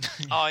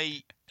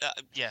 I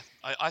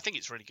think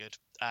it's really good,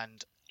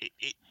 and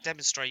it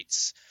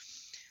demonstrates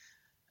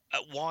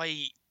why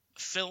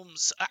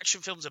action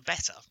films are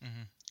better.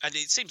 Mm-hmm. And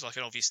it seems like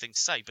an obvious thing to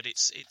say, but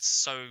it's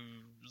so.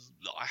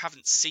 I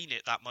haven't seen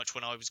it that much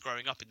when I was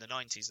growing up in the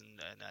 90s and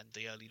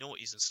the early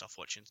noughties and stuff,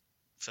 watching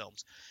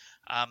films.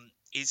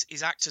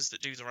 Is actors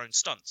that do their own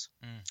stunts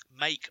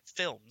make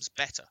films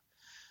better,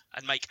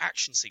 and make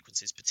action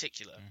sequences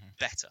particular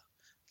better.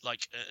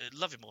 Like,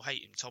 love him or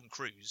hate him, Tom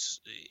Cruise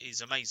is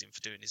amazing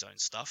for doing his own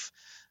stuff.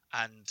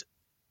 And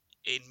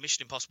in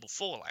Mission Impossible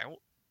Fallout,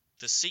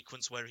 the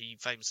sequence where he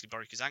famously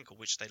broke his ankle,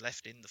 which they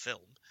left in the film,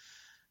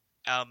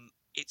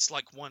 it's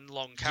like one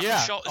long camera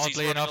shot as he's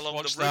running along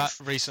the roof. Watched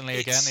that recently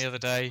again the other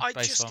day.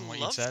 Based on what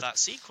you said. I just love that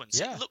sequence.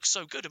 Yeah. It looks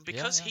so good, and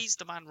because he's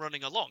the man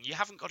running along, you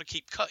haven't got to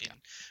keep cutting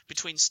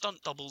between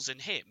stunt doubles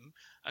and him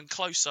and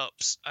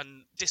close-ups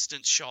and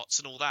distance shots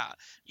and all that.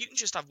 You can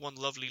just have one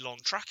lovely long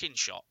tracking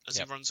shot as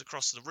he runs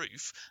across the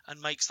roof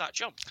and makes that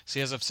jump.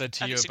 See, as I've said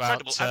to you it's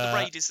about... incredible. And the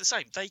Raid is the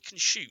same. They can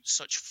shoot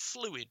such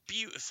fluid,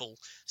 beautiful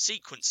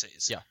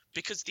sequences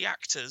because the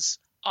actors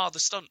are the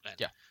stuntmen.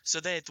 Yeah. So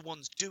they're the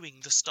ones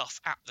doing the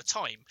stuff at the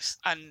time.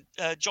 And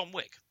John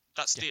Wick,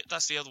 that's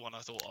the other one I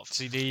thought of.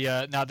 See,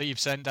 the now that you've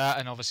said that,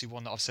 and obviously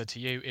one that I've said to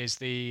you, is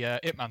the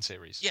Ip Man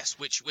series. Yes,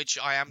 which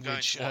I am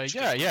going to watch.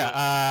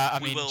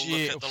 We will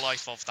look at the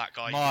life of that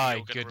guy my who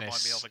you're going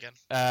goodness. to remind me of again.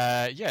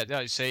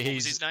 So what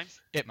was his name?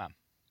 Ip Man.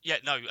 Yeah,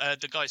 no,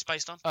 the guy it's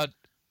based on?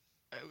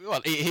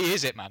 Well, he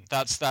is Ip Man.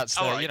 That's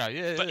right. you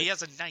know. But he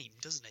has a name,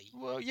 doesn't he?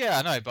 Well, yeah,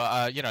 I know,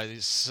 but you know,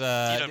 it's. You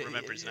don't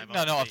remember his name?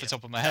 No, not off the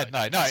top of my head.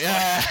 No.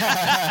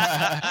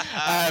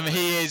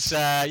 He is.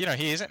 You know,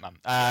 he is Ip Man.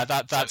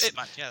 That's Ip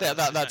Man.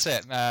 That's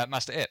it,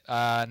 Master Ip,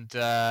 and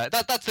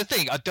that's the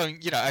thing. I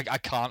don't. You know, I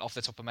can't off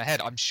the top of my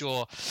head. I'm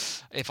sure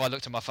if I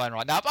looked at my phone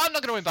right now, but I'm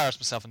not going to embarrass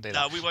myself and do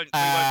that. No, we won't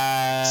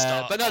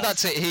start. But no,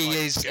 that's it. He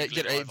is.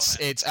 You know,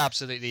 it's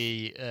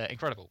absolutely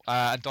incredible,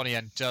 and Donnie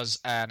Yen does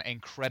an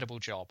incredible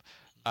job.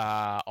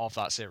 Of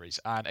that series,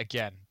 and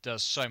again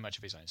does so much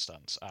of his own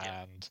stunts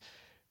and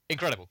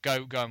incredible.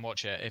 Go and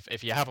watch it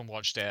if you haven't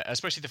watched it,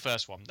 especially the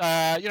first one.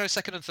 You know,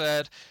 second and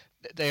third,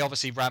 they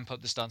obviously ramp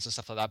up the stunts and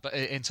stuff like that, but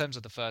in terms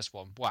of the first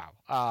one, wow.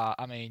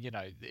 I mean, you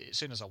know, as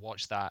soon as I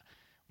watched that,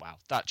 wow,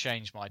 that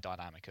changed my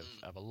dynamic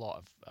of a lot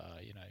of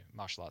you know,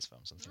 martial arts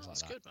films and things like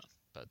that. That's good, man.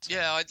 But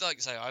yeah, I'd like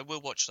to say I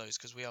will watch those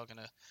because we are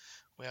gonna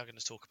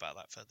talk about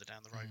that further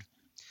down the road.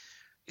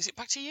 Is it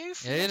back to you?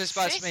 Yeah, it is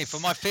back to me for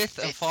my fifth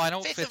and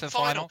final.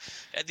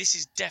 This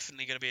is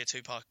definitely going to be a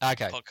two-part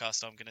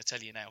podcast. I'm going to tell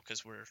you now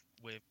because we're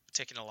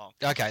ticking along.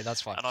 Okay, that's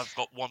fine. And I've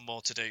got one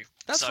more to do.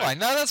 That's fine.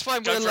 No, that's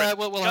fine. We'll have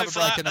a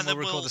break and then we'll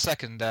record the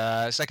second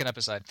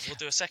episode. We'll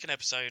do a second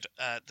episode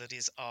that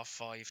is our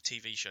 5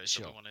 TV shows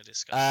that we want to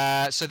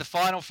discuss. So the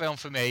final film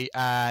for me,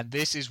 and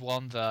this is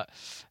one that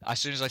as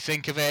soon as I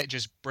think of it,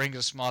 just brings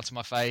a smile to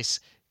my face,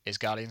 is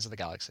Guardians of the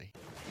Galaxy.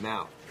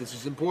 Now, this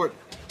is important.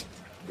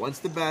 Once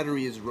the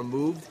battery is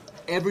removed,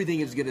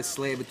 everything is going to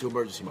slam into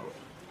emergency mode.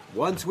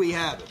 Once we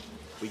have it,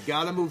 we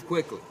got to move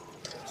quickly.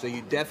 So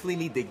you definitely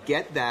need to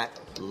get that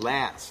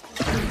last.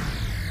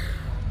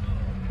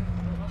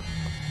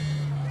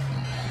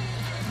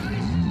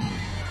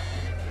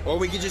 Or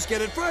we can just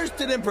get it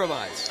first and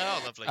improvise.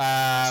 Oh, lovely.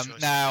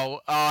 Now,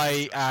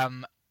 I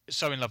am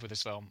so in love with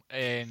this film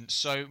in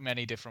so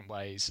many different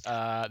ways.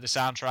 The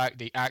soundtrack,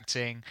 the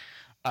acting,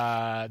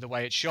 The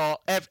way it's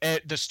shot,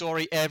 the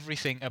story,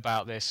 everything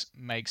about this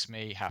makes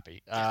me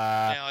happy.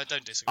 Yeah, I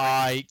don't disagree.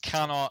 I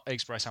cannot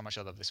express how much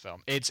I love this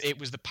film. It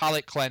was the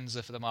palate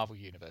cleanser for the Marvel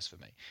Universe for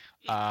me.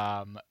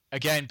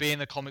 Again, being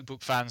the comic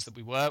book fans that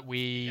we were,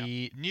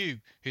 we knew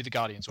who the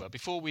Guardians were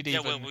before we'd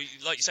even... Yeah, well,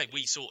 like you say,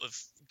 we sort of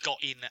got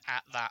in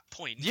at that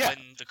point Yeah.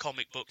 when the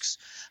comic books,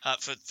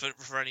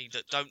 for any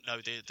that don't know,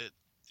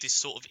 this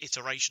sort of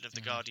iteration of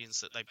the Guardians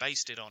that they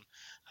based it on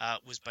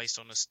was based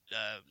on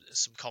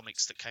some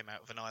comics that came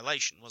out of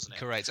Annihilation, wasn't it?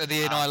 Correct. So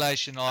the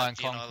Annihilation, Iron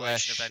the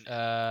Annihilation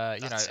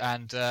Conquest,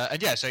 event.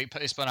 and yeah, so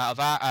it spun out of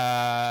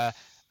that.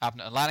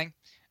 Abnett and Lanning.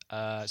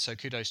 So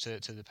kudos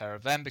to the pair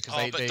of them because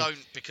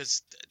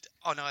because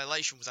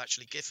Annihilation was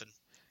actually Giffen.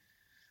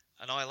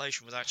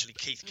 Annihilation was actually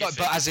Keith No,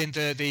 Giffen. but as in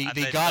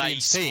the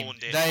Guardians team,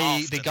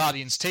 the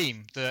Guardians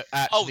team that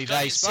actually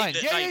they spun.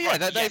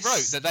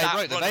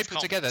 They put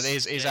together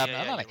is Abnett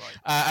and Lanning,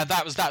 and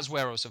that's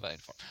where I was surveying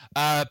from.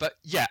 But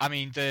yeah, I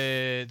mean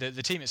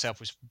the team itself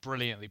was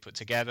brilliantly put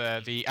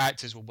together. The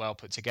actors were well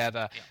put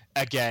together.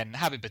 Yeah. Again,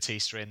 having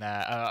Batista in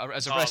there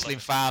as a wrestling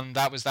fan,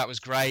 that was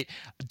great.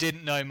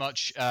 Didn't know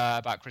much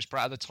about Chris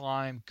Pratt at the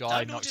time.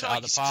 Guy knocked it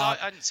out of the park.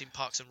 I hadn't seen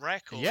Parks and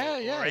Rec or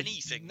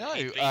anything. No,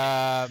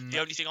 the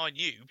only thing I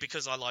knew,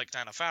 because I liked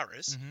Anna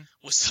Faris,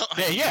 was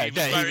that he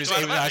was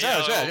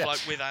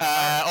with Anna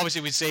Faris.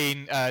 Obviously we'd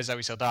seen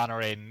Zoe Saldana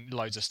in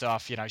loads of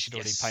stuff. You know, she'd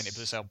already painted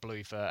herself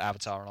blue for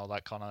Avatar and all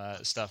that kind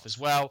of stuff as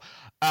well.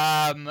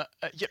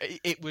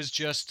 It was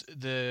just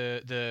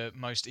the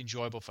most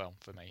enjoyable film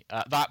for me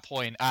at that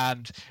point,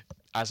 and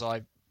as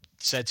I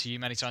said to you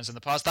many times in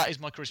the past, that is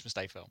my Christmas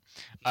Day film.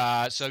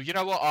 So you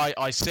know what,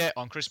 I sit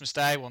on Christmas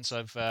Day once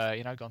I've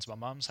gone to my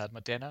mum's, had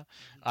my dinner,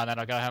 and then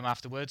I go home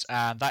afterwards,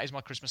 and that is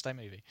my Christmas Day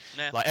movie.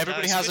 Yeah. Like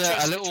everybody has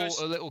a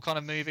little kind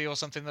of movie or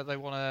something that they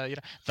want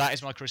to, that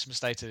is my Christmas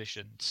Day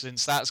tradition.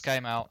 Since that's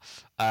came out,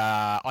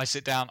 I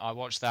sit down, I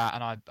watch that,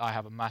 and I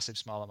have a massive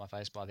smile on my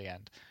face by the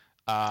end.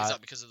 Is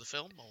that because of the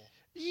film, or?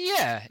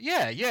 Yeah.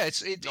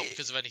 It's not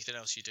because of anything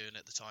else you're doing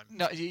at the time.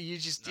 No, you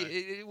just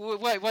wait.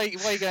 Where are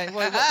you going?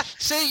 Wait.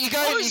 See, you go.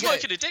 I was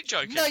making a dick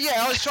joke. No, yeah,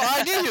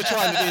 I knew you were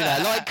trying to do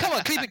that. Like, come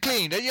on, keep it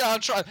clean. I'm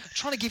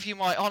trying to give you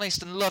my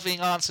honest and loving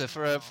answer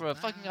for a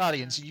fucking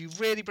audience. You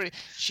really,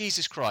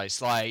 Jesus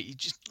Christ, like, you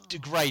just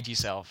degrade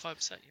yourself. I'm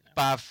upset,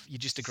 Bav, you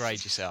just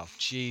degrade yourself.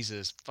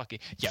 Jesus fucking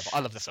but I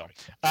love the film.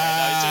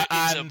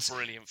 It's a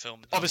brilliant film.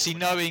 Obviously,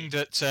 knowing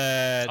that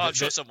I'm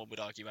sure someone would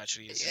argue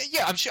actually.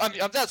 Yeah, I'm sure.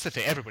 That's the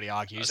thing. Everybody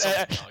argues.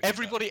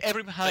 Everybody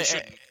has,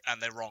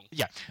 and they're wrong.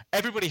 Yeah,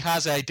 everybody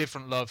has a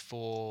different love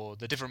for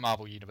the different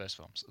Marvel Universe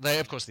films.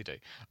 Of course, they do.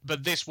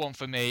 But this one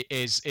for me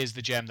is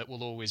the gem that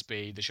will always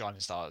be the shining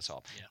star at the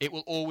top. Yeah. It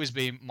will always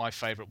be my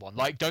favorite one.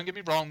 Like, don't get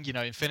me wrong.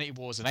 Infinity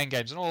Wars and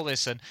Endgames and all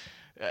this and.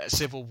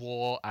 Civil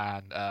War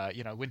and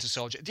Winter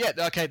Soldier. Yeah,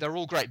 okay, they're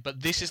all great,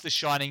 but this is the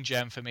shining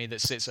gem for me that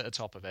sits at the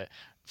top of it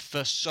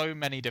for so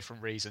many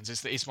different reasons.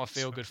 It's my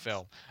feel-good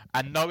film,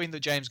 and knowing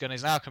that James Gunn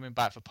is now coming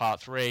back for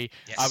Part 3,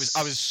 yes.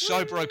 I was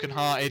so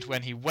broken-hearted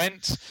when he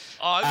went.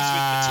 I was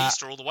with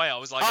Batista all the way. I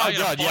was like, I was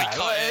like,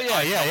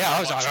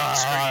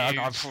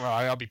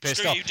 I'll be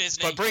pissed off. You,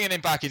 Disney. But bringing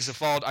him back into the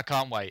fold, I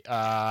can't wait.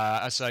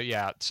 So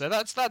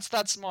that's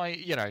my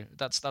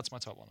that's my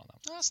top one on that.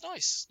 Oh, that's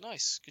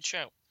nice, good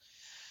shout.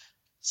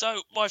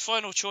 So, my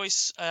final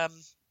choice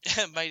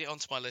made it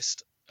onto my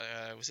list.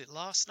 Was it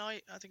last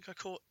night? I think I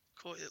caught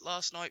it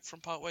last night from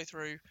partway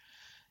through.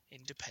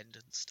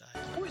 Independence Day.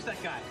 Who is that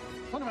guy?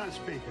 Put him on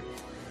speaker.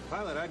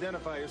 Pilot,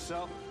 identify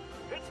yourself.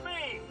 It's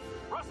me,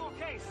 Russell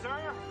Case,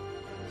 sir.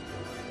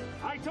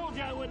 I told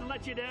you I wouldn't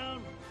let you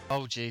down.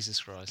 Oh, Jesus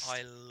Christ.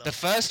 I love the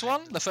first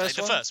one? The first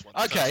one.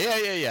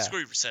 Okay, yeah. Screw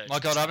Research. My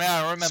God,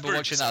 I remember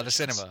watching that at the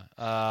cinema.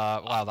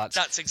 Wow,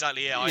 that's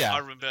exactly it. I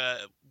remember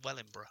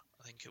Wellingborough,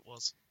 I think it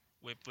was.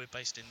 We're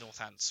based in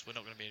Northants. We're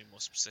not going to be any more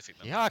specific.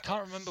 Yeah, I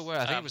can't remember where.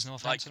 I think it was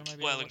Northampton.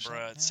 Like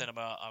Wellingborough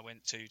Cinema, I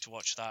went to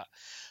watch that.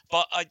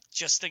 But I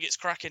just think it's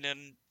cracking,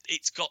 and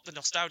it's got the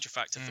nostalgia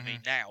factor for me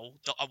now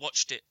that I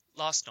watched it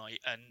last night,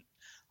 and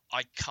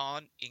I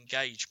can't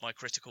engage my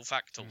critical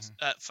factors.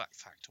 Or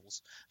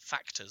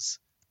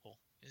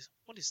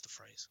what is the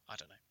phrase? I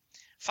don't know.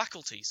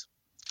 Faculties.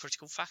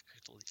 Critical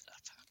faculties.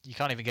 You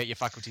can't even get your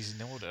faculties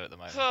in order at the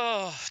moment.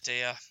 Oh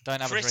dear!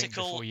 Don't have a drink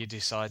before you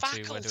decide to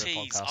do a podcast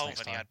next I've only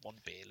time. had one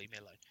beer. Leave me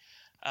alone.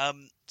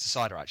 It's a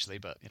cider actually,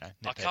 but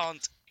nitpick. I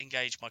can't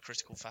engage my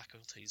critical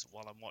faculties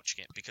while I'm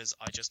watching it because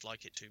I just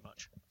like it too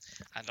much,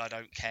 and I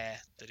don't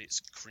care that it's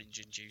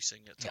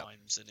cringe-inducing at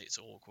times and it's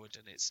awkward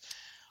and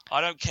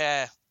I don't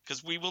care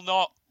because we will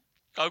not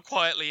go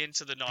quietly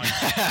into the night.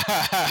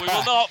 We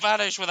will not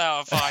vanish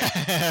without a fight.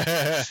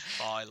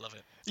 Oh, I love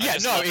it.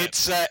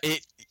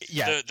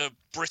 The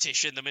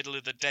British in the middle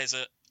of the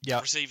desert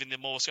receiving the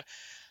Morse.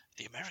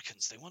 The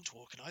Americans, they want to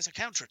organise a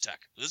counterattack.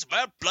 It's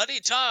about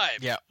bloody time.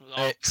 Yeah.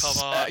 Oh, come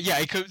on.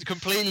 It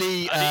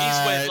completely. And it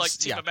is where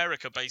Team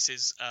America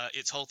bases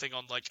its whole thing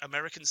on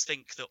Americans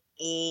think that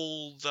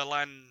all the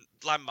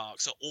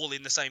landmarks are all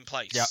in the same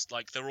place. Yeah.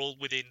 Like they're all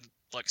within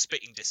like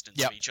spitting distance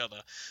Yep. of each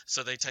other,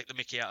 so they take the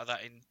mickey out of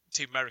that in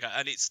Team America,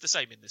 and it's the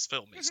same in this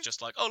film. It's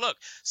just like, oh look,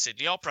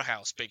 Sydney Opera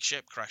House, big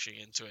ship crashing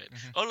into it.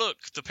 Oh look,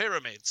 the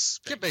pyramids.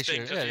 Big thing,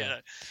 ship, yeah, you yeah.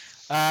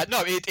 know.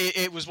 No,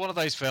 it was one of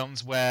those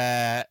films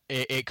where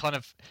it kind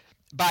of,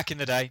 back in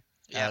the day,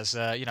 as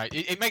you know,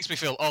 it makes me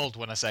feel old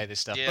when I say this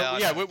stuff. Yeah,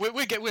 but yeah,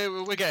 we're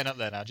getting up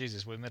there now.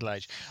 Jesus, we're middle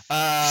aged.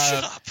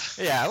 Shut up.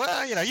 Yeah,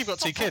 well, you know, you've got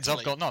two kids. I've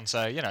properly. got none,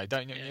 so you know,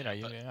 don't you know?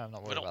 I'm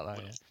not worried about that.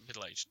 We're Yeah. not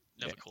middle-aged.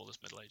 Never call us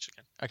middle-aged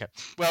again. Okay.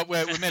 Well,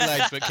 we're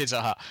middle-aged, but kids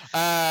are hot.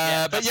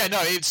 But yeah, no,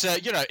 it's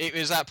you know, it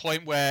was that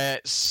point where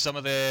some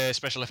of the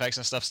special effects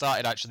and stuff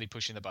started actually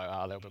pushing the boat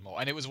out a little bit more,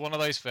 and it was one of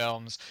those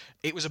films.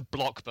 It was a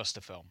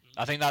blockbuster film.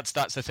 I think that's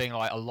the thing.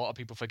 Like, a lot of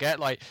people forget.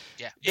 Like,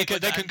 they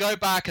can go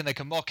back and they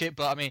can mock it,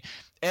 but I mean,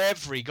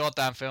 every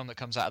goddamn film that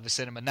comes out of the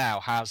cinema now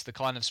has the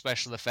kind of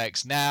special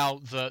effects now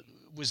that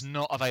was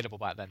not available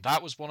back then.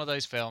 That was one of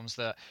those films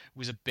that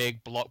was a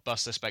big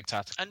blockbuster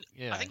spectacular.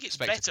 And I think it's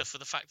better for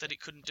the fact that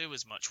it couldn't do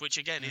as much, which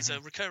again is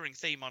a recurring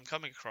theme I'm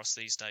coming across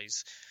these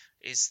days,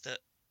 is that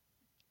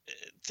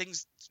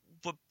things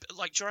were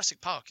like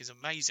Jurassic Park is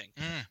amazing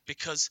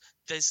because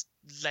there's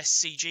less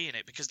CG in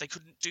it, because they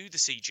couldn't do the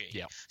CG.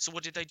 Yeah. So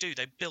what did they do?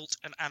 They built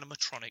an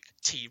animatronic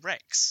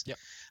T-Rex. Yep.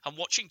 And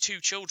watching two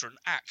children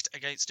act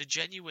against a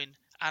genuine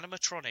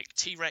animatronic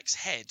T-Rex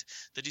head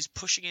that is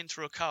pushing in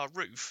through a car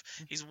roof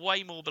is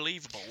way more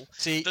believable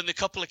than the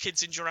couple of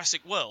kids in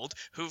Jurassic World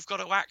who've got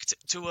to act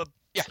to a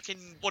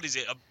fucking, what is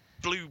it, a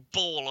blue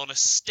ball on a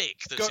stick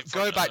that's in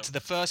front go of back them. to the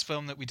first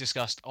film that we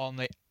discussed on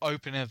the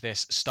opening of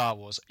this, Star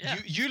Wars. Yeah.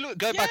 You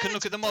go back and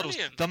look at the models.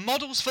 Brilliant. The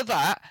models for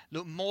that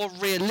look more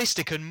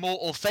realistic and more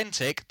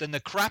authentic than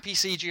the crappy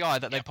CGI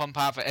that they pump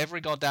out for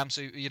every goddamn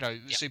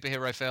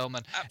superhero film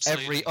and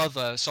every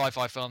other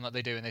sci-fi film that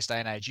they do in this day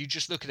and age. You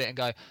just look at it and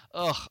go,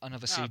 ugh,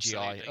 another CGI,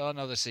 Absolutely.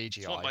 another CGI.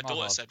 It's what my my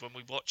daughter God. said when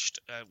we watched,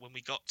 when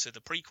we got to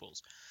the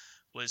prequels,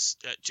 was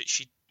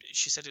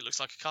she said it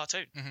looks like a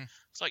cartoon.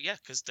 It's like, yeah,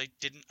 because they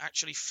didn't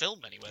actually film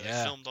anywhere. Yeah.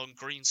 They filmed on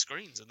green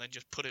screens and then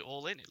just put it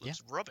all in. It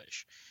looks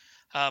rubbish.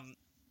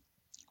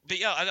 But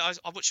yeah,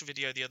 I watched a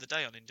video the other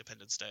day on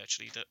Independence Day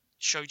actually that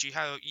showed you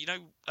how, you know,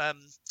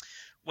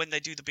 when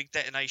they do the big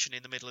detonation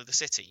in the middle of the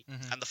city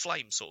and the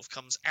flame sort of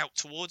comes out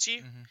towards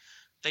you.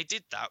 They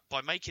did that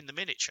by making the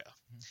miniature,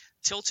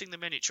 tilting the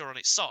miniature on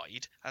its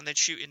side, and then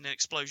shooting an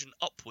explosion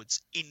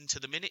upwards into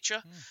the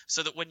miniature,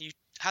 so that when you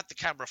had the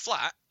camera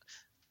flat,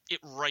 it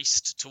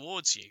raced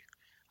towards you.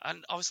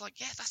 And I was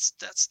like, yeah,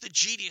 that's the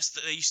genius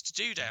that they used to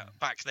do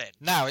back then.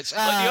 Now it's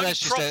But the only that's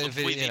just problem a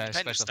video, with you know,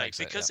 Independence special Day, effects,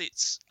 because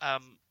it's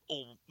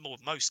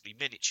mostly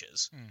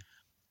miniatures,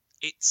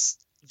 it's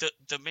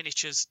the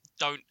miniatures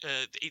don't.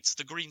 It's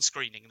the green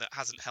screening that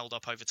hasn't held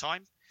up over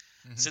time.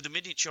 So the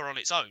miniature on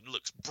its own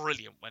looks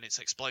brilliant when it's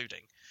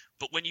exploding,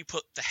 but when you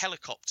put the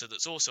helicopter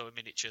that's also a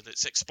miniature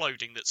that's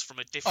exploding, that's from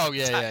a different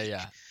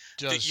tank,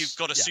 that you've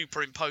got to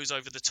superimpose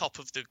over the top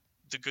of the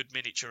good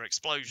miniature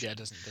explosion. Yeah, it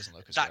doesn't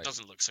look as that great.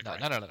 doesn't look so No,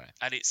 great. no.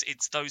 And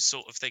it's those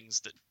sort of things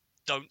that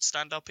don't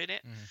stand up in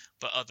it.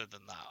 But other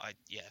than that,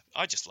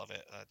 I just love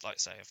it. Like I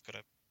say, I've got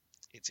a.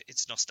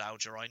 It's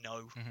nostalgia, I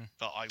know,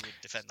 but I would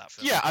defend that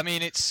film. Yeah, I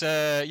mean, it's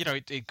you know,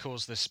 it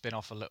caused the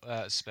spin-off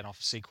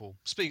sequel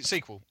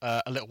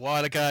a little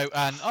while ago,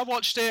 and I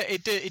watched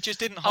it. It just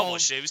didn't hold. I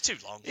watched it. It was too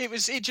long.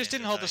 It just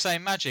didn't hold the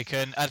same magic.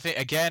 And I think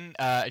again,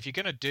 if you're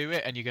going to do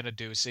it and you're going to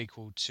do a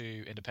sequel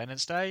to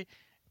Independence Day,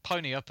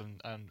 pony up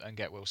and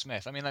get Will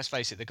Smith. I mean, let's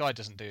face it, the guy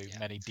doesn't do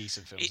many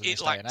decent films in this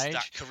day and age.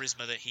 That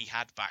charisma that he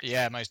had back then.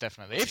 Yeah, most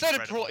definitely. If they'd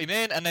have brought him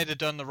in and they'd have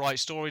done the right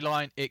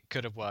storyline, it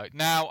could have worked.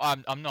 Now,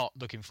 I'm not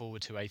looking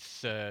forward to a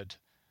third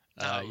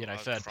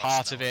third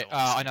part of it.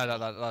 I know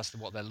that's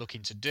what they're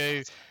looking to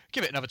do.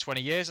 Give it another 20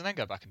 years and then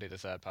go back and do the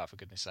third part, for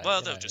goodness sake.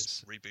 Well, they'll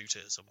just reboot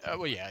it at some point.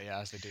 Well, yeah,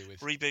 as they do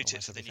with reboot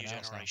it for the new everything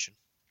else generation.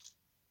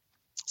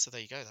 So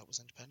there you go. That was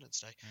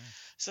Independence Day.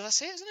 So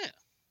that's it, isn't it?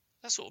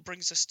 That sort of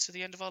brings us to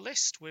the end of our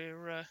list.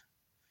 We're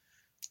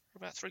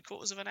about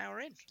 3/4 of an hour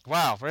in.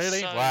 Wow,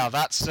 really? So wow,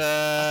 that's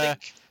I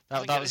think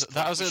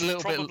that was a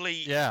little bit. Probably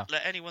yeah.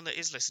 Let anyone that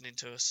is listening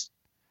to us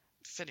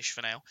finish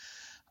for now,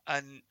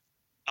 and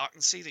I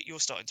can see that you're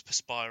starting to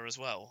perspire as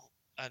well,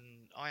 and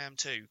I am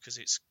too, because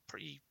it's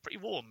pretty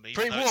warm. It's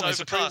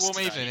a pretty warm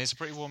evening. It's a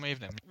pretty warm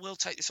evening. We'll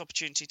take this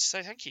opportunity to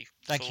say thank you.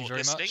 Thank you very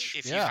listening. much.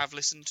 If you have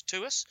listened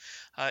to us,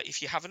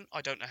 if you haven't, I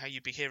don't know how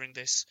you'd be hearing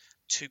this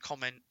to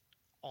comment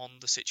on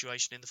the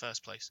situation in the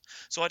first place.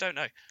 So I don't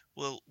know.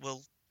 We'll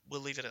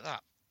leave it at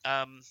that.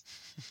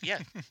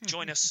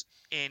 Join us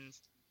in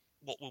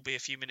what will be a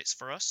few minutes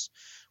for us,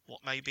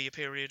 what may be a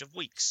period of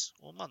weeks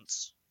or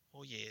months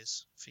or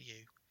years for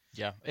you.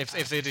 Yeah,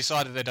 if they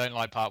decided they don't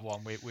like part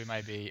one, we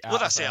may be out. Well,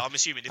 that's it. I'm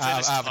assuming if they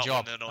listen to part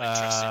one, they're not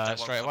interested. They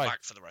straight won't away. come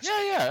back for the rest.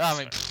 I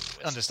mean,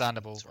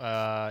 understandable.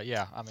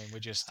 I mean, we're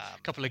just a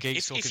couple of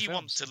geeks talking If you films.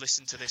 want to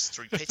listen to this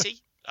through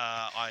pity,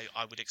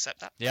 I would accept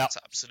that. Yeah, that's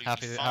absolutely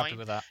fine. Happy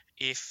with that.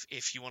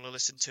 If you want to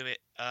listen to it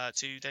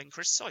to then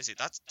criticise it,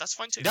 that's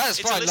fine too. That's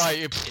fine.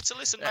 It's a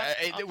listen, man.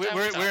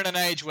 We're in an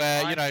age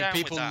where I'm down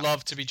people with that.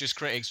 love to be just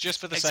critics,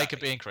 just for the sake of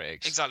being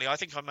critics. Exactly. I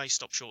think I may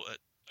stop short at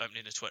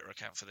opening a Twitter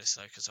account for this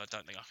though, because I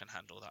don't think I can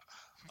handle that.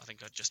 I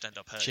think I'd just end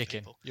up hurting Chicken.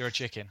 people. You're a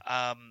chicken.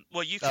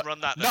 Well, you can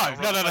run that. Then. No.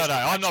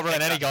 I'm not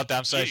running any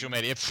goddamn social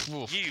media.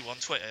 You on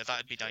Twitter,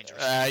 that'd be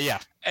dangerous. Yeah.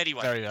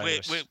 Anyway,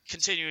 very we're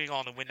continuing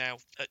on, and we're now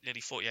at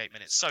nearly 48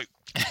 minutes. So,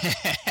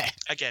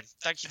 again,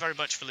 thank you very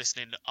much for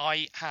listening.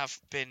 I have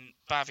been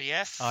Bavi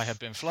F. I have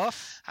been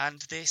Fluff.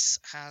 And this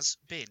has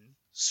been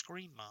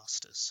Screen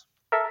Masters.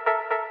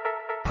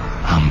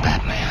 I'm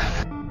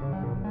Batman.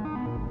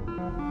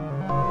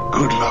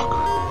 Good luck,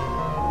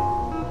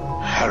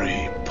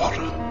 Harry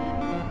Potter.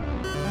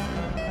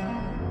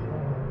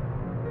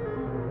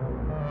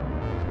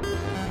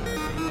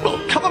 Well,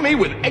 cover me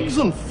with eggs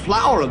and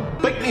flour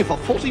and bake me for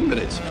 40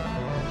 minutes.